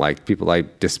truly don't like, people I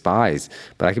despise,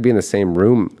 but I could be in the same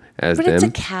room as them. But it's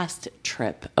a cast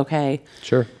trip, okay?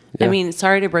 Sure. Yeah. I mean,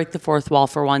 sorry to break the fourth wall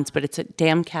for once, but it's a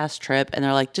damn cast trip, and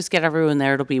they're like, just get everyone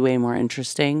there. It'll be way more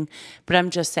interesting. But I'm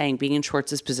just saying, being in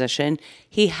Schwartz's position,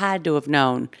 he had to have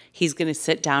known he's going to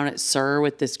sit down at SUR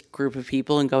with this group of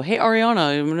people and go, hey,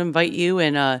 Ariana, I'm going to invite you.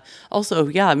 And also,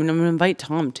 I'm going to invite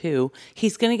Tom, too.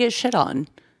 He's going to get shit on.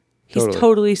 He's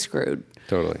totally screwed.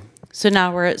 Totally. So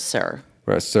now we're at SUR.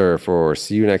 We're at SUR for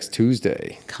See You Next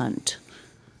Tuesday. Cunt.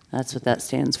 That's what that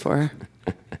stands for.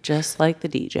 Just like the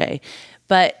DJ.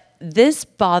 But this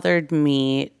bothered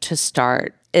me to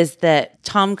start is that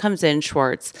Tom comes in,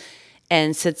 Schwartz,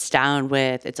 and sits down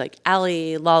with, it's like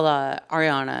Allie, Lala,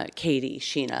 Ariana, Katie,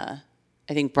 Sheena.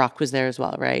 I think Brock was there as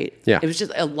well, right? Yeah. It was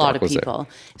just a lot Brock of people.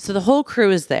 So the whole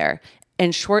crew is there.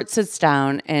 And Schwartz sits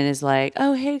down and is like,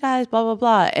 oh, hey guys, blah, blah,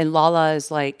 blah. And Lala is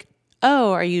like,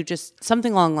 oh, are you just,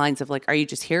 something along the lines of like, are you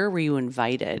just here or were you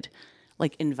invited?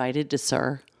 Like invited to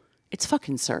Sir? It's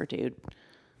fucking Sir, dude.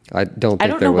 I don't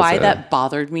know why that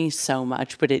bothered me so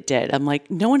much, but it did. I'm like,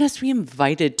 no one has to be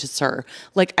invited to Sir.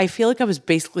 Like, I feel like I was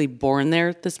basically born there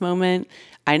at this moment.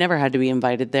 I never had to be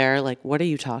invited there. Like, what are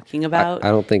you talking about? I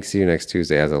don't think See You Next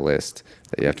Tuesday has a list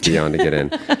that you have to be on to get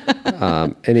in.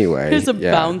 Anyway. There's a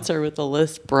bouncer with a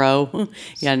list, bro.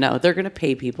 Yeah, no, they're going to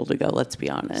pay people to go, let's be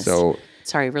honest. So,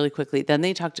 sorry, really quickly. Then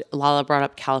Lala brought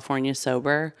up California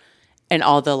sober and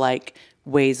all the like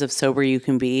ways of sober you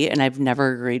can be. And I've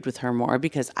never agreed with her more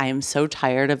because I am so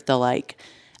tired of the like,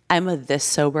 I'm a this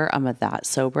sober, I'm a that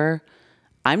sober.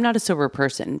 I'm not a sober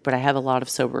person, but I have a lot of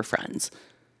sober friends.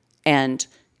 And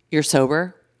you're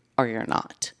sober or you're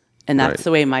not. And that's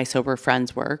the way my sober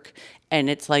friends work. And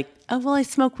it's like, oh, well, I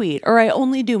smoke weed or I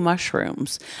only do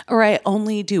mushrooms or I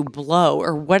only do blow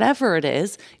or whatever it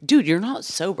is. Dude, you're not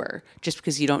sober just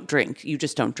because you don't drink. You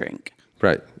just don't drink.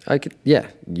 Right. I could, yeah.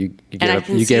 You gave and I up,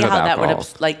 can you see gave how up that would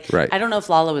alcohol. have, I don't know if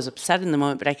Lala was upset in the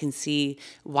moment, but I can see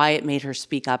why it made her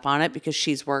speak up on it because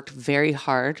she's worked very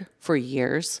hard for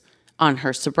years on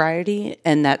her sobriety.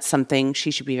 And that's something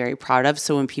she should be very proud of.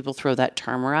 So when people throw that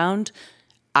term around,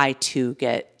 I too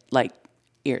get like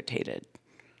irritated.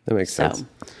 That makes sense.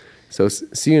 So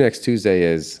See You Next Tuesday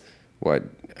is what?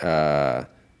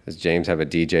 Does James have a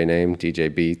DJ name?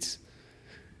 DJ Beats?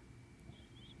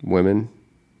 Women?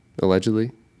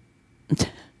 Allegedly? It's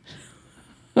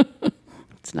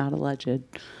not alleged.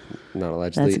 Not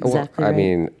allegedly. That's exactly I right.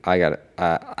 mean, I got it.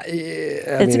 I mean,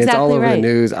 exactly it's all over right. the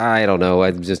news. I don't know.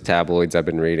 It's just tabloids I've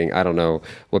been reading. I don't know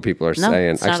what people are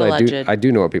saying. It's not Actually, alleged. I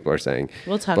do know what people are saying.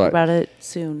 We'll talk about it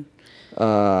soon.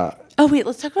 Oh, wait.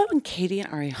 Let's talk about when Katie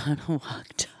and Ariana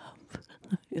walked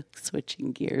up.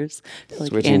 Switching gears.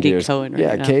 Like Andy Cohen right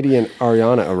now. Yeah, Katie and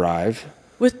Ariana arrive.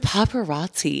 With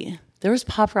paparazzi. There was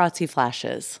paparazzi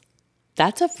flashes.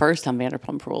 That's a first on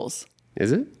Vanderpump Rules.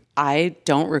 Is it? I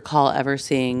don't recall ever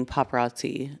seeing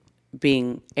paparazzi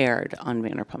being aired on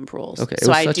Vanderpump Rules. Okay,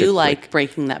 so I do like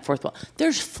breaking that fourth wall.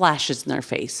 There's flashes in their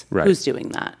face. Right. Who's doing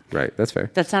that? Right, that's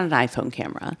fair. That's not an iPhone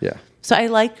camera. Yeah. So I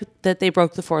like that they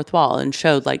broke the fourth wall and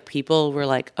showed like people were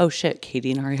like, oh shit,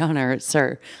 Katie and Ariana are at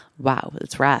Sir. Wow,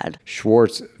 it's rad.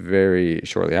 Schwartz very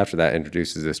shortly after that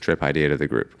introduces this trip idea to the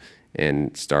group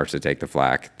and starts to take the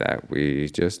flack that we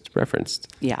just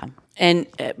referenced. Yeah.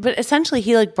 But essentially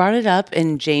he like brought it up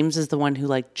and James is the one who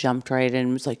like jumped right in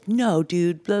and was like, no,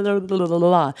 dude, blah, blah, blah, blah, blah,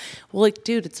 blah. Well, like,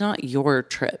 dude, it's not your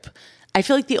trip. I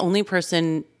feel like the only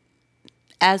person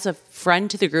as a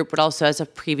friend to the group, but also as a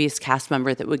previous cast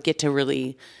member that would get to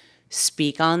really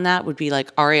speak on that would be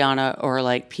like Ariana or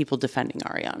like people defending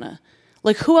Ariana.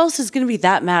 Like who else is going to be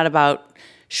that mad about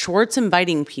Schwartz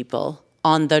inviting people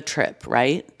on the trip,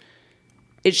 right?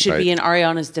 It should be in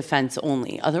Ariana's defense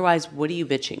only. Otherwise, what are you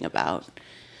bitching about?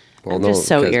 Well, I'm just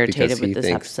so irritated because with this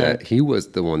thinks episode. that he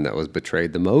was the one that was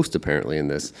betrayed the most, apparently, in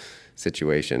this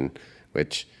situation,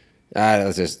 which,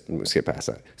 let's just skip past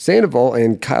that. Sandoval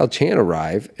and Kyle Chan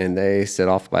arrive, and they sit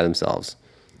off by themselves.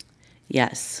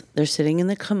 Yes, they're sitting in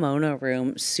the kimono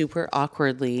room super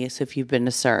awkwardly. So if you've been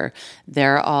to Sir,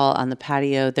 they're all on the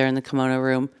patio. They're in the kimono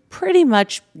room. Pretty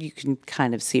much you can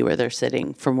kind of see where they're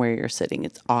sitting from where you're sitting.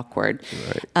 It's awkward.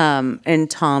 Right.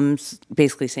 And Tom's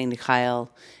basically saying to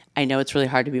Kyle, I know it's really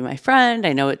hard to be my friend.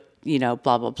 I know it,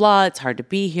 blah, blah, blah. It's hard to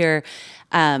be here.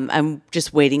 I'm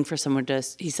just waiting for someone to,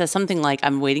 he says something like,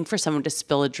 I'm waiting for someone to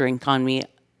spill a drink on me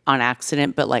on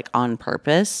accident, but like on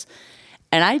purpose.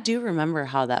 And I do remember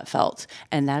how that felt.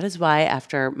 And that is why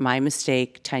after my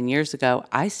mistake 10 years ago,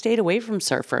 I stayed away from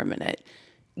Sir for a minute.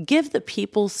 Give the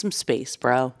people some space,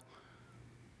 bro.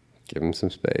 Give them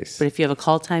some space. But if you have a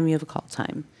call time, you have a call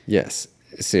time. Yes,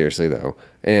 seriously, though.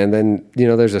 And then,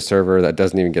 there's a server that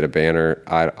doesn't even get a banner.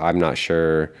 I'm not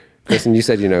sure. Kristen, you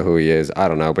said you know who he is. I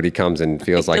don't know, but he comes and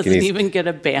feels like he doesn't even get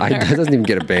a banner. Doesn't even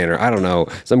get a banner. I don't know.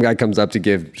 Some guy comes up to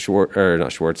give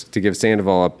to give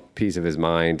Sandoval a piece of his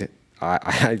mind.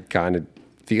 I kind of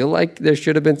feel like there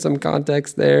should have been some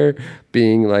context there,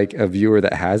 being like a viewer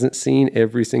that hasn't seen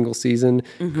every single season.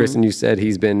 Mm-hmm. Kristen, you said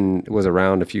was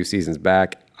around a few seasons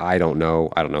back. I don't know.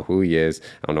 I don't know who he is.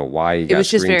 I don't know why he got It was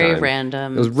just very time.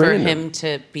 random It was for random. him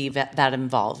to be that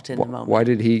involved in the moment. Why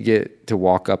did he get to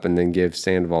walk up and then give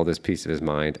Sandoval this piece of his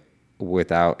mind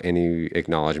without any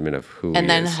acknowledgement of who he is? And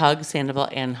then hug Sandoval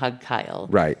and hug Kyle.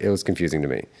 Right. It was confusing to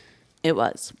me. It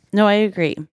was. No, I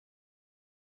agree.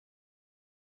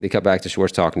 They cut back to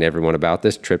Schwartz talking to everyone about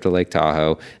this trip to Lake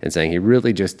Tahoe and saying he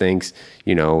really just thinks,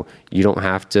 you don't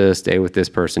have to stay with this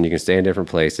person. You can stay in different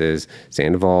places.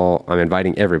 Sandoval, I'm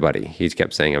inviting everybody. He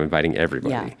kept saying, I'm inviting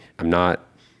everybody. Yeah. I'm not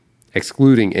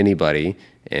excluding anybody.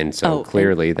 And so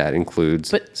clearly that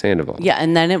includes Sandoval. Yeah,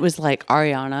 and then it was like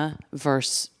Ariana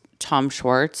versus Tom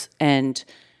Schwartz. And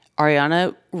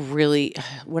Ariana really,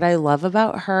 what I love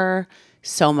about her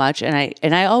so much, and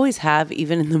I always have,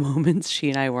 even in the moments she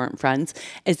and I weren't friends,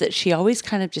 is that she always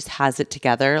kind of just has it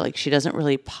together. Like, she doesn't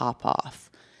really pop off.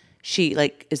 She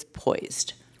is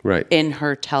poised in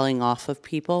her telling off of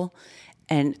people.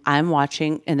 And I'm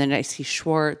watching, and then I see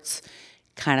Schwartz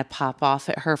kind of pop off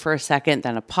at her for a second,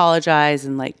 then apologize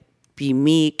and be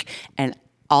meek. And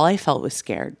all I felt was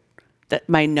scared. That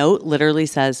my note literally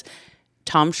says,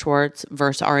 Tom Schwartz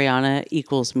versus Ariana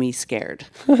equals me scared.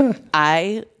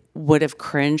 I would have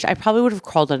cringed. I probably would have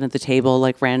crawled under the table,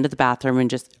 ran to the bathroom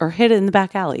and or hid it in the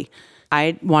back alley.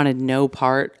 I wanted no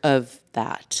part of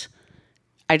that.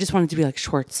 I just wanted to be like,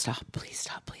 Schwartz, stop, please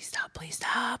stop, please stop, please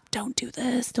stop. Don't do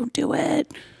this. Don't do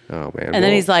it. Oh, man. And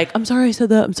then he's like, I'm sorry I said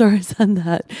that. I'm sorry I said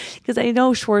that. Because I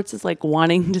know Schwartz is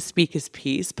wanting to speak his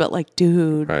piece, but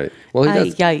dude. Right. Well,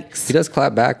 yikes. He does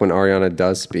clap back when Ariana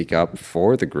does speak up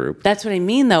for the group. That's what I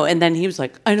mean, though. And then he was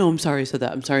like, I know, I'm sorry I said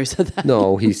that. I'm sorry I said that.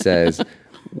 No, he says,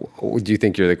 do you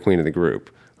think you're the queen of the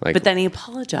group? But then he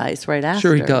apologized right after.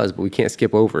 Sure he does, but we can't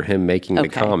skip over him making the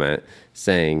comment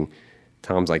saying,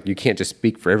 Tom's like, you can't just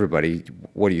speak for everybody.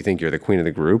 What do you think? You're the queen of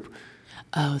the group?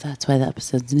 Oh, that's why the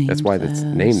episode's named That's why it's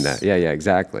named that. Yeah,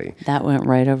 exactly. That went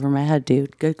right over my head,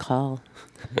 dude. Good call.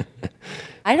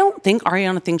 I don't think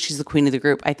Ariana thinks she's the queen of the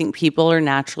group. I think people are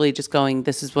naturally just going,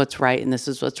 this is what's right and this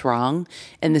is what's wrong.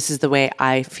 And this is the way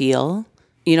I feel.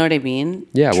 You know what I mean?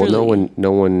 Yeah, Truly. well,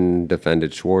 no one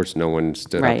defended Schwartz. No one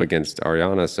stood up against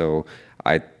Ariana. So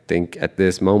I think at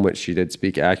this moment she did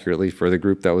speak accurately for the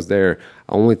group that was there.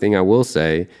 Only thing I will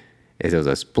say is it was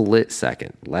a split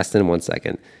second, less than 1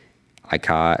 second. I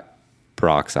caught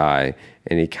Brock's eye,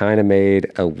 and he kind of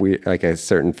made a weird, a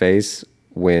certain face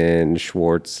when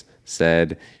Schwartz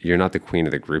said, "You're not the queen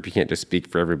of the group. You can't just speak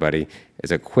for everybody."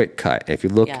 It's a quick cut. If you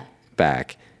look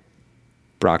back,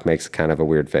 Brock makes kind of a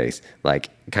weird face,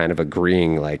 kind of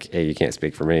agreeing, "Hey, you can't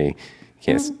speak for me. You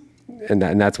can't." And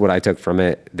that's what I took from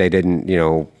it. They didn't,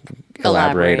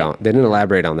 elaborate on. They didn't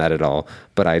elaborate on that at all.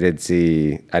 But I did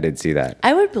see that.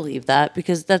 I would believe that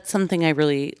because that's something I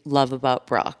really love about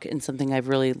Brock, and something I've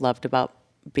really loved about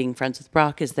being friends with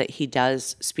Brock is that he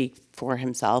does speak for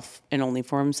himself and only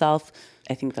for himself.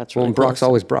 I think that's really cool. Brock's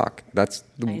always Brock. That's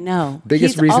the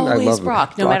biggest reason I love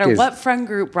Brock. No matter what friend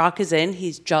group Brock is in,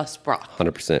 he's just Brock.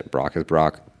 100%. Brock is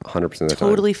Brock 100% of the time.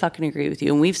 Totally fucking agree with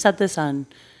you. And we've said this on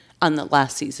the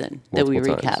last season that we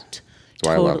recapped. That's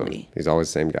why I love him. He's always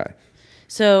the same guy.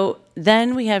 So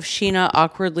then we have Sheena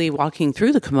awkwardly walking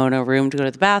through the kimono room to go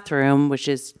to the bathroom, which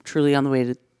is truly on the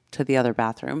way to the other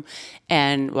bathroom,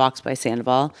 and walks by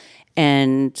Sandoval.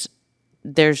 And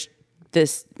there's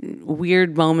this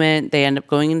weird moment. They end up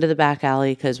going into the back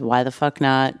alley because why the fuck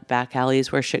not? Back alley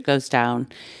is where shit goes down.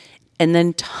 And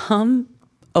then Tom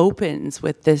opens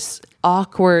with this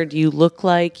awkward, you look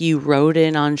like you rode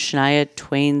in on Shania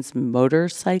Twain's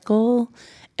motorcycle.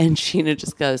 And Sheena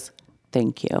just goes,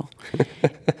 thank you.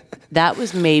 That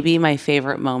was maybe my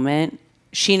favorite moment.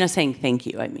 Sheena saying thank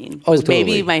you, I mean. Oh, totally.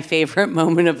 Maybe my favorite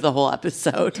moment of the whole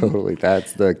episode. Totally.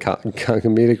 That's the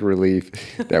comedic relief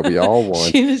that we all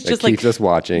want. Sheena's just keeps us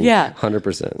watching. Yeah.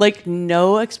 100%.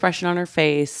 No expression on her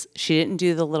face. She didn't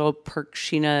do the little perk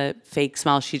Sheena fake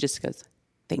smile. She just goes,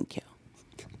 thank you.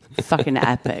 Fucking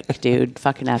epic, dude.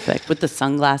 Fucking epic. With the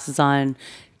sunglasses on.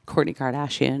 Kourtney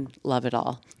Kardashian. Love it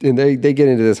all. And they get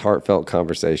into this heartfelt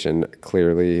conversation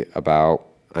clearly about,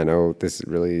 I know this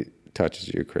really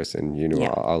touches you, Chris, and you know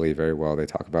Ali very well. They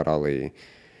talk about Ali.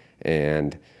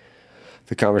 And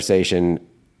the conversation,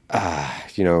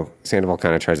 Sandoval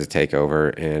kind of tries to take over,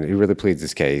 and he really pleads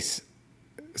his case.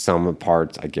 Some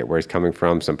parts, I get where he's coming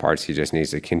from. Some parts, he just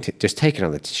needs to just take it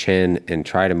on the chin and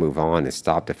try to move on and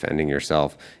stop defending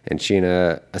yourself. And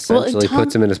Sheena essentially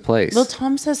puts him in his place. Well,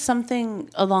 Tom says something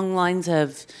along the lines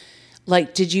of,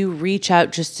 did you reach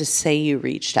out just to say you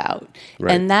reached out?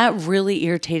 Right. And that really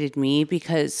irritated me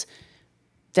because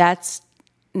that's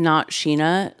not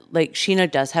Sheena. Sheena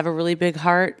does have a really big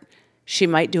heart. She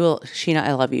might do Sheena,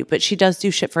 I love you, but she does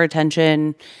do shit for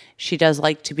attention. She does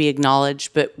like to be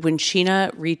acknowledged. But when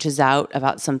Sheena reaches out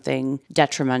about something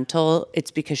detrimental,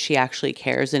 it's because she actually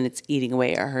cares and it's eating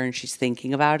away at her and she's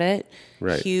thinking about it.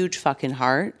 Right. Huge fucking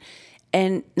heart.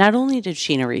 And not only did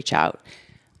Sheena reach out,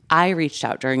 I reached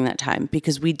out during that time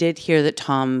because we did hear that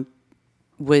Tom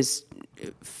was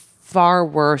far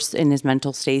worse in his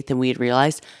mental state than we had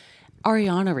realized,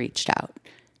 Ariana reached out.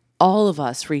 All of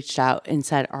us reached out and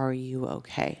said, "Are you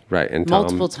okay?" Right. And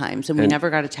multiple times, and we never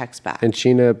got a text back. And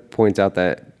Sheena points out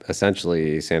that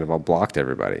essentially Sandoval blocked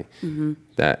everybody.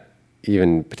 That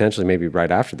even potentially maybe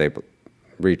right after they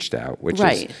reached out, which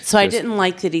right. is So I didn't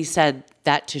like that he said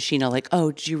that to Sheena, like,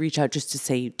 "Oh, did you reach out just to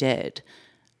say you did?"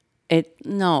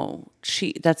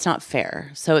 That's not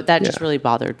fair. So that just really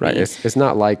bothered me. Right. It's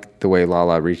not like the way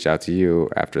Lala reached out to you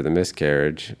after the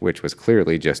miscarriage, which was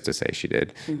clearly just to say she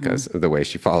did because of the way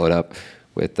she followed up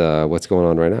with what's going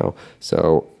on right now.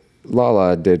 So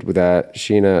Lala did with that.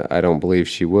 Sheena, I don't believe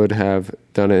she would have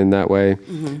done it in that way.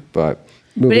 But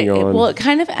moving on. Well, it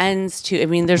kind of ends to, I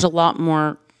mean, there's a lot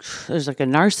more. There's like a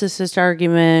narcissist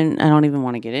argument I don't even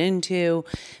want to get into.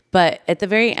 But at the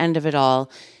very end of it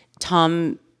all,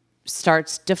 Tom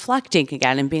starts deflecting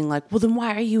again and being like, well, then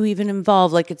why are you even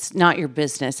involved? Like, it's not your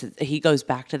business. He goes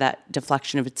back to that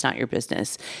deflection of it's not your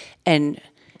business. And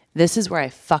this is where I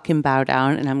fucking bow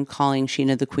down, and I'm calling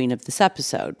Sheena the queen of this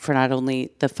episode for not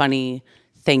only the funny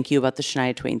thank you about the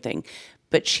Shania Twain thing,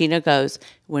 but Sheena goes,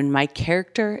 when my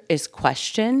character is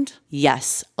questioned,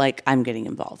 yes, like I'm getting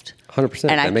involved. 100%.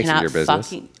 And that makes it your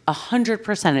business.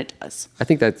 100% it does. I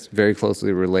think that very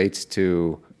closely relates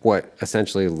to what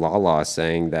essentially Lala is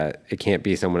saying, that it can't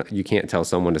be someone, you can't tell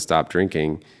someone to stop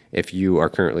drinking if you are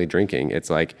currently drinking.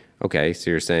 It's like, okay, so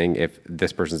you're saying if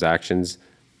this person's actions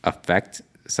affect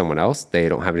someone else, they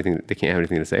can't have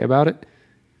anything to say about it.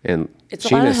 And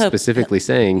Sheena's specifically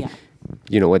saying,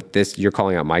 you know what, you're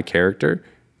calling out my character.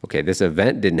 Okay, this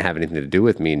event didn't have anything to do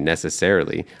with me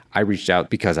necessarily. I reached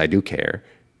out because I do care.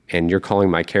 And you're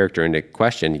calling my character into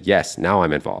question. Yes, now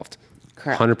I'm involved.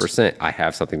 Correct. 100%. I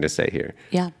have something to say here.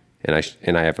 Yeah.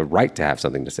 And I have a right to have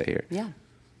something to say here. Yeah.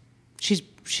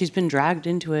 She's been dragged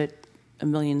into it a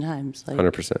million times. Like,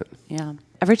 100%. Yeah.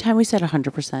 Every time we said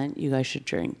 100%, you guys should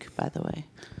drink, by the way.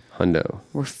 Hundo.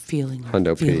 We're feeling our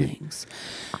Hundo feelings.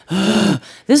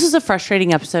 This was a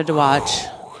frustrating episode to watch.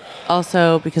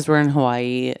 Also, because we're in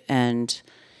Hawaii and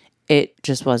it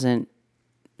just wasn't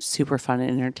super fun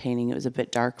and entertaining. It was a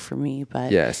bit dark for me,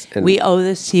 but yes, and we owe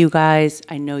this to you guys.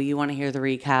 I know you want to hear the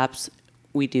recaps.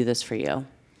 We do this for you.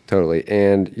 Totally.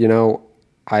 And you know,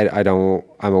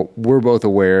 we're both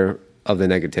aware of the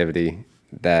negativity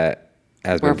that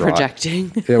has been brought.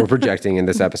 We're projecting in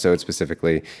this episode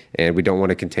specifically, and we don't want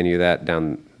to continue that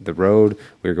down the road.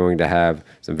 We're going to have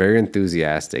some very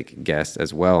enthusiastic guests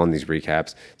as well on these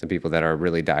recaps, some people that are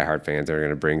really diehard fans that are going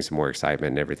to bring some more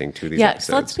excitement and everything to these episodes.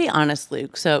 So let's be honest,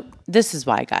 Luke. So this is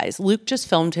why, guys. Luke just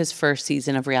filmed his first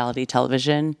season of reality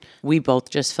television. We both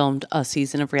just filmed a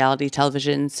season of reality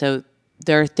television. So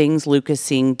there are things Luke is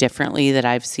seeing differently that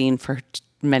I've seen for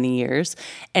many years,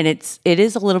 and it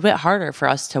is a little bit harder for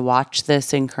us to watch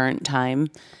this in current time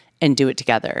and do it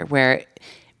together, where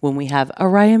when we have a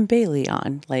Ryan Bailey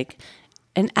on, like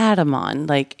an Adam on,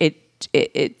 like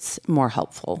it's more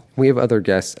helpful. We have other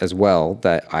guests as well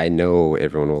that I know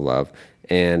everyone will love,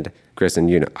 and Kristen,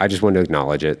 you know, I just want to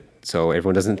acknowledge it so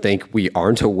everyone doesn't think we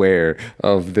aren't aware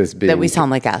of this being... That we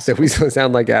sound like assholes. That we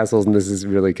sound like assholes, and this is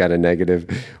really kind of negative.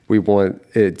 We want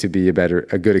it to be a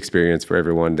good experience for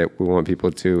everyone, that we want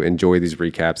people to enjoy these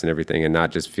recaps and everything and not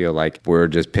just feel like we're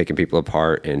just picking people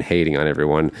apart and hating on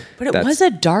everyone. But it was a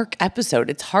dark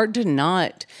episode. It's hard to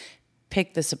not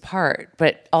pick this apart.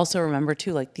 But also remember,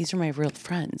 too, like, these are my real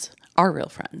friends, our real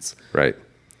friends. Right.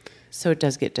 So it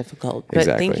does get difficult. But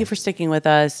Thank you for sticking with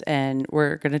us, and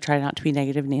we're going to try not to be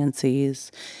negative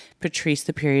Nancy's. Patrice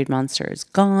the Period Monster is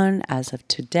gone as of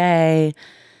today.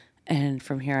 And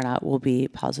from here on out, we'll be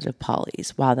Positive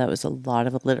Polly's. Wow, that was a lot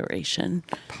of alliteration.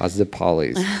 Positive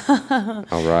Polly's.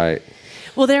 All right.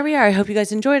 Well, there we are. I hope you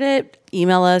guys enjoyed it.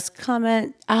 Email us,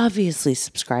 comment, obviously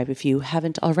subscribe if you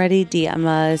haven't already. DM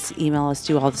us, email us,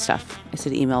 do all the stuff. I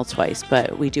said email twice,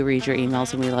 but we do read your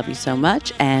emails, and we love you so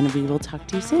much. And we will talk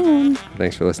to you soon.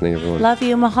 Thanks for listening, everyone. Love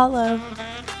you. Mahalo.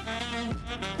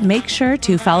 Make sure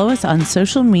to follow us on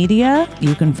social media.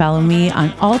 You can follow me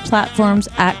on all platforms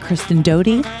at Kristen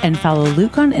Doty, and follow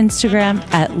Luke on Instagram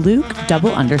at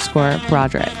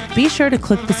Luke_Broderick. Be sure to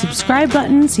click the subscribe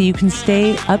button so you can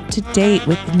stay up to date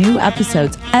with the new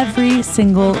episodes every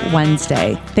single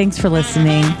Wednesday. Thanks for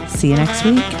listening. See you next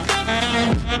week.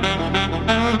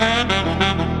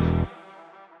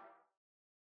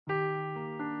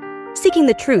 Seeking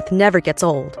the truth never gets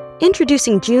old.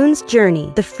 Introducing June's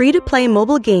Journey, the free-to-play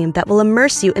mobile game that will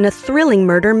immerse you in a thrilling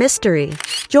murder mystery.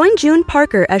 Join June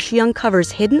Parker as she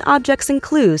uncovers hidden objects and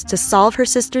clues to solve her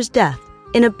sister's death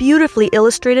in a beautifully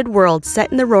illustrated world set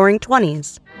in the Roaring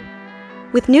 '20s.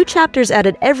 With new chapters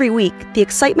added every week, the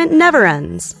excitement never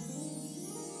ends.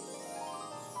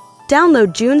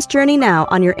 Download June's Journey now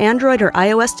on your Android or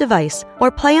iOS device, or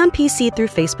play on PC through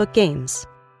Facebook Games.